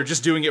at all? They're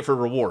just doing it for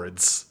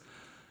rewards.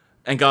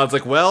 And God's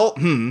like, well,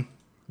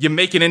 you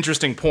make an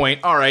interesting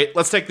point. All right,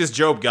 let's take this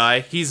Job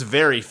guy. He's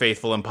very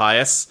faithful and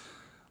pious.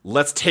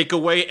 Let's take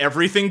away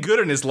everything good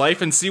in his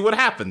life and see what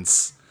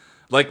happens.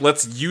 Like,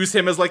 let's use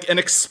him as, like, an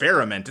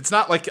experiment. It's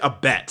not like a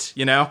bet,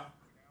 you know?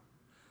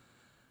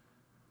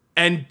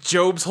 And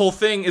Job's whole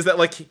thing is that,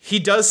 like, he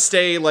does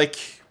stay, like,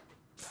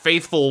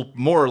 faithful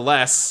more or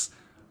less,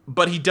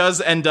 but he does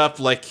end up,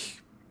 like,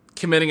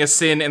 committing a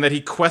sin, and that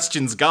he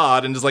questions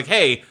God and is like,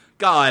 hey,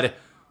 God,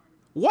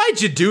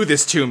 why'd you do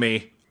this to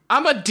me?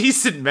 I'm a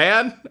decent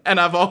man, and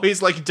I've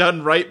always, like,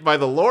 done right by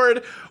the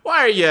Lord.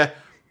 Why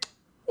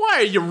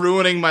are you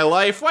ruining my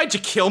life? Why'd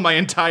you kill my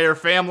entire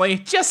family?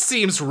 Just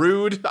seems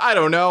rude. I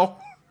don't know.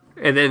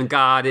 And then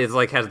God is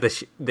like, has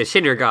the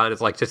Shinra God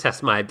is like, to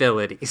test my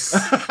abilities.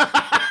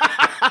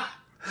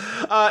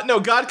 No,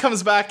 God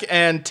comes back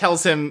and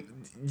tells him,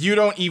 you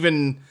don't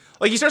even...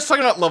 Like, he starts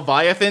talking about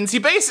Leviathans.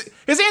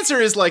 His answer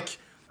is like,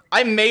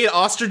 I made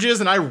ostriches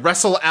and I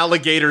wrestle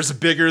alligators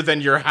bigger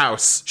than your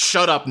house.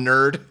 Shut up,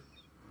 nerd.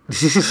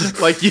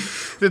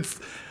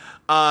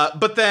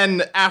 But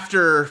then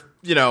after,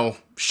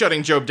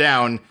 shutting Job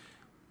down,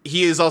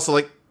 he is also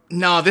like,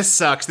 no, this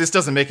sucks. This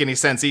doesn't make any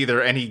sense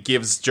either. And he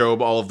gives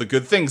Job all of the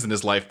good things in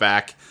his life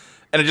back.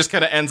 And it just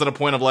kind of ends on a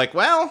point of like,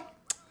 well,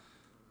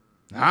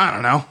 I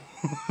don't know.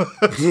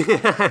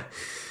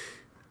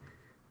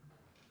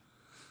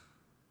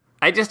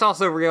 I just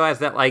also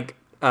realized that, like,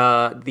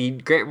 the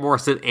Grant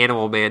Morrison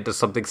Animal Man does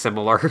something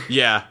similar.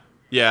 Yeah.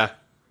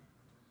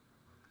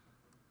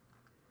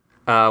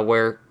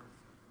 Where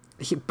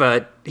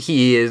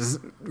he is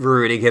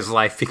ruining his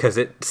life because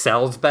it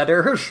sells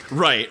better.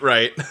 Right.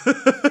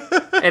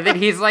 And then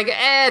he's like,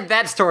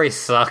 that story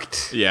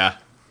sucked. Yeah.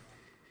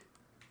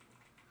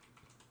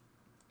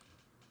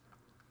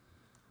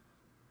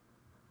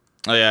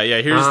 Oh,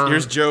 yeah.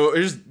 Here's Job.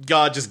 Here's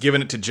God just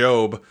giving it to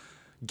Job.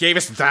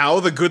 Gavest thou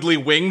the goodly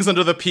wings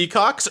unto the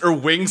peacocks, or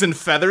wings and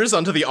feathers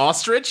unto the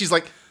ostrich? He's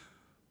like,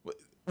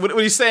 what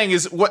he's saying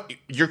is, what,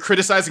 you're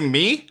criticizing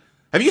me?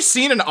 Have you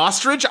seen an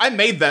ostrich? I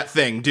made that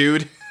thing,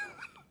 dude.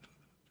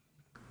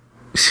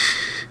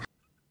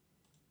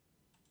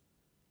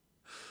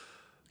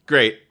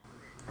 Great.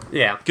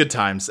 Yeah. Good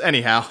times.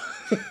 Anyhow.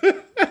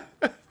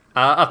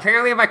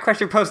 Apparently my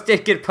question post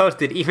did get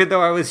posted, even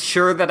though I was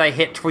sure that I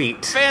hit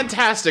tweet.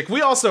 Fantastic.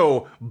 We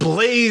also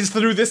blazed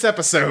through this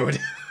episode.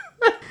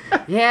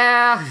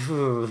 Yeah.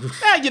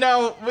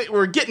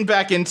 We're getting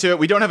back into it.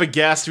 We don't have a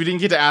guest. We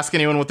didn't get to ask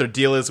anyone what their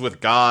deal is with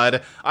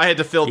God. I had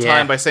to fill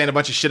time by saying a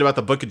bunch of shit about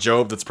the Book of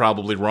Job that's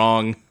probably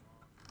wrong.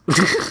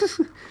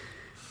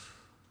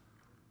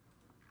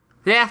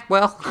 Yeah,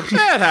 well.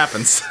 Yeah, it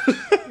happens.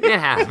 It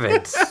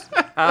happens.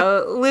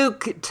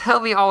 Luke,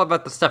 tell me all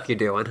about the stuff you're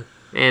doing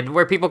and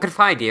where people can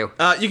find you.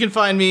 You can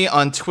find me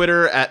on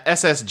Twitter at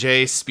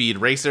SSJ Speed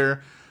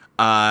Racer.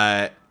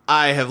 I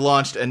have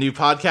launched a new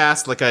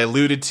podcast, like I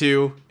alluded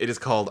to. It is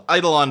called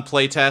Eidolon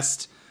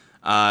Playtest.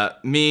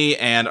 Me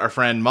and our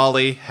friend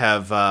Molly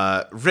have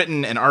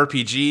written an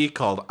RPG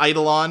called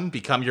Eidolon,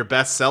 Become Your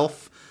Best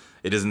Self.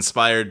 It is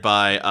inspired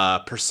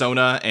by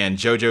Persona and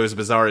JoJo's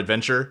Bizarre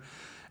Adventure.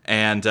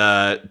 And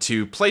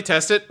to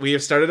playtest it, we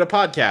have started a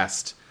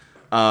podcast.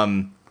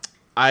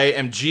 I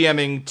am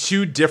GMing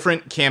 2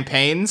 different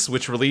campaigns,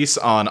 which release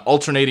on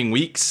alternating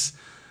weeks.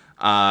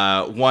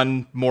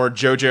 One more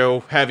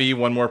JoJo heavy,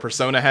 one more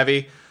Persona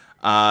heavy.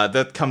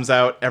 That comes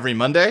out every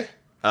Monday.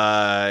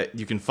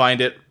 You can find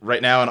it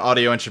right now on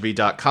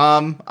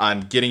audioentropy.com.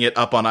 I'm getting it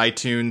up on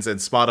iTunes and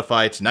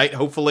Spotify tonight,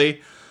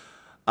 hopefully.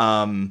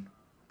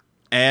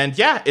 And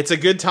yeah, it's a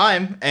good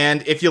time.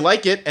 And if you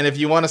like it, and if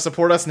you want to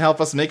support us and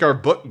help us make our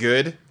book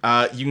good,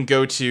 you can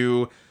go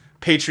to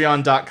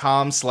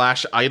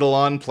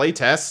patreon.com/Eidolon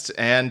Playtest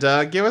and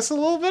give us a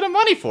little bit of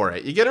money for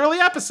it. You get early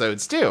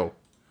episodes, too.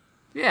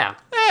 Yeah.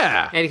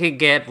 Yeah. And you can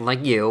get,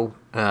 like you,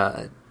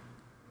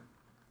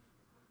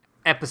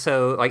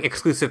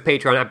 exclusive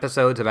Patreon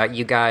episodes about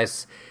you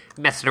guys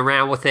messing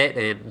around with it,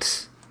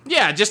 and...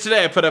 Yeah, just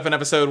today I put up an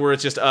episode where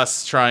it's just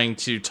us trying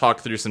to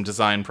talk through some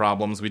design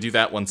problems. We do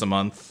that once a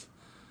month.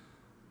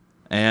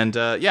 And,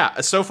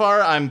 so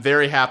far I'm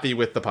very happy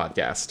with the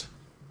podcast.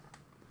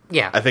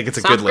 Yeah. I think it's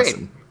a good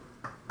listen.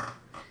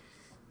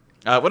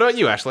 What about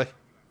you, Ashley?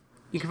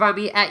 You can find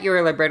me at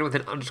 @URLibrarian with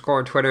an _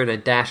 on Twitter and a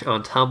dash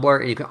on Tumblr.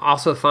 And you can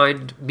also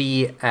find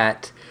me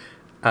at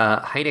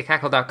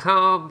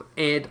hyenacackle.com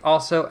and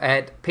also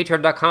at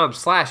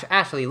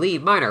patreon.com/Ashley Lee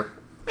Minor.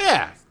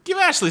 Yeah, give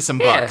Ashley some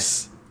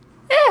bucks.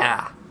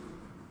 Yeah.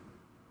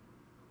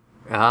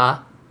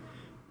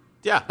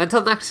 Yeah.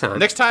 Until next time.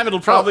 Next time it'll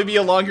probably be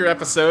a longer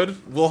episode.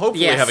 We'll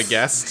hopefully have a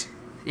guest.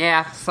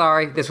 Yeah,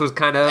 sorry. This was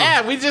kind of...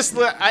 Yeah, we just...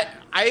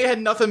 I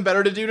had nothing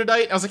better to do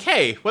tonight. I was like,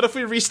 hey, what if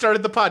we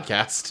restarted the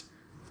podcast?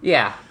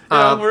 Yeah.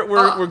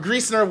 We're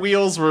greasing our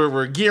wheels.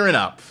 We're gearing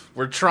up.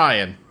 We're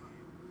trying.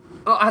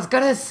 Oh, I was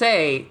gonna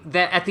say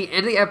that at the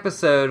end of the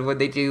episode when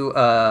they do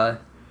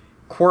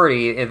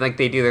QWERTY and like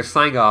they do their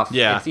sign off,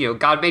 Yeah. it's,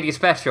 God made you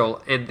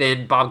special, and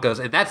then Bob goes,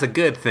 and that's a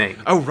good thing.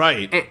 Oh,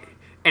 right.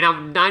 And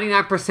I'm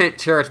 99%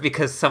 sure it's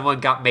because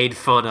someone got made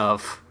fun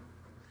of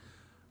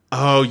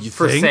Oh, you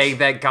for think? saying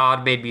that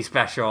God made me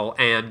special,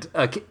 and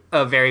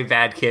a very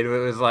bad kid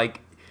was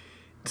like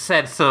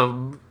said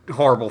some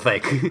horrible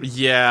thing.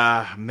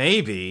 Yeah,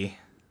 maybe.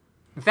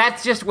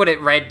 That's just what it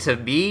read to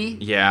me.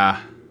 Yeah.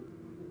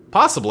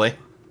 Possibly.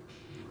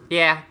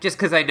 Yeah, just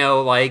because I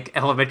know, like,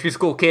 elementary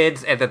school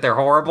kids and that they're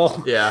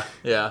horrible. Yeah,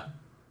 yeah.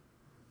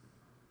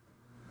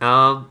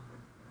 But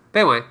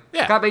anyway,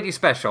 Yeah. God made you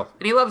special,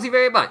 and he loves you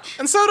very much.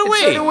 And so do And we.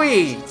 so do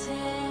we.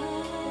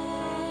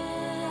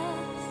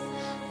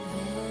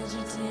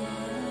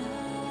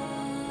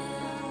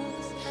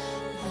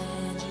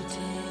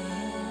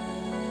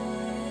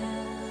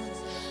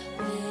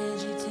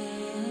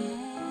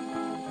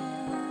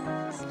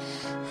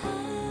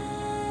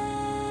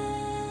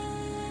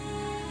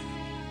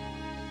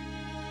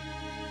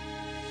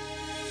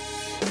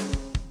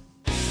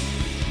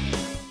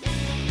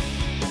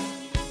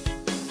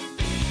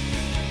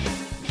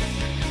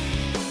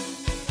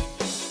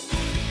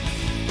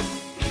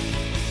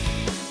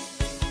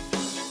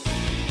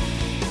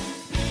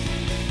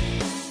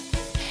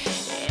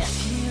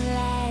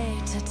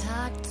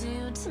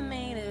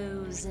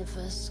 If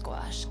a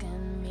squash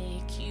can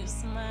make you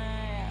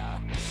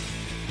smile,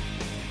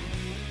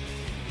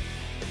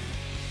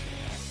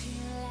 if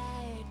you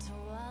like to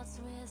waltz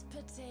with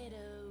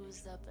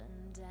potatoes up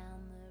and down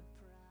the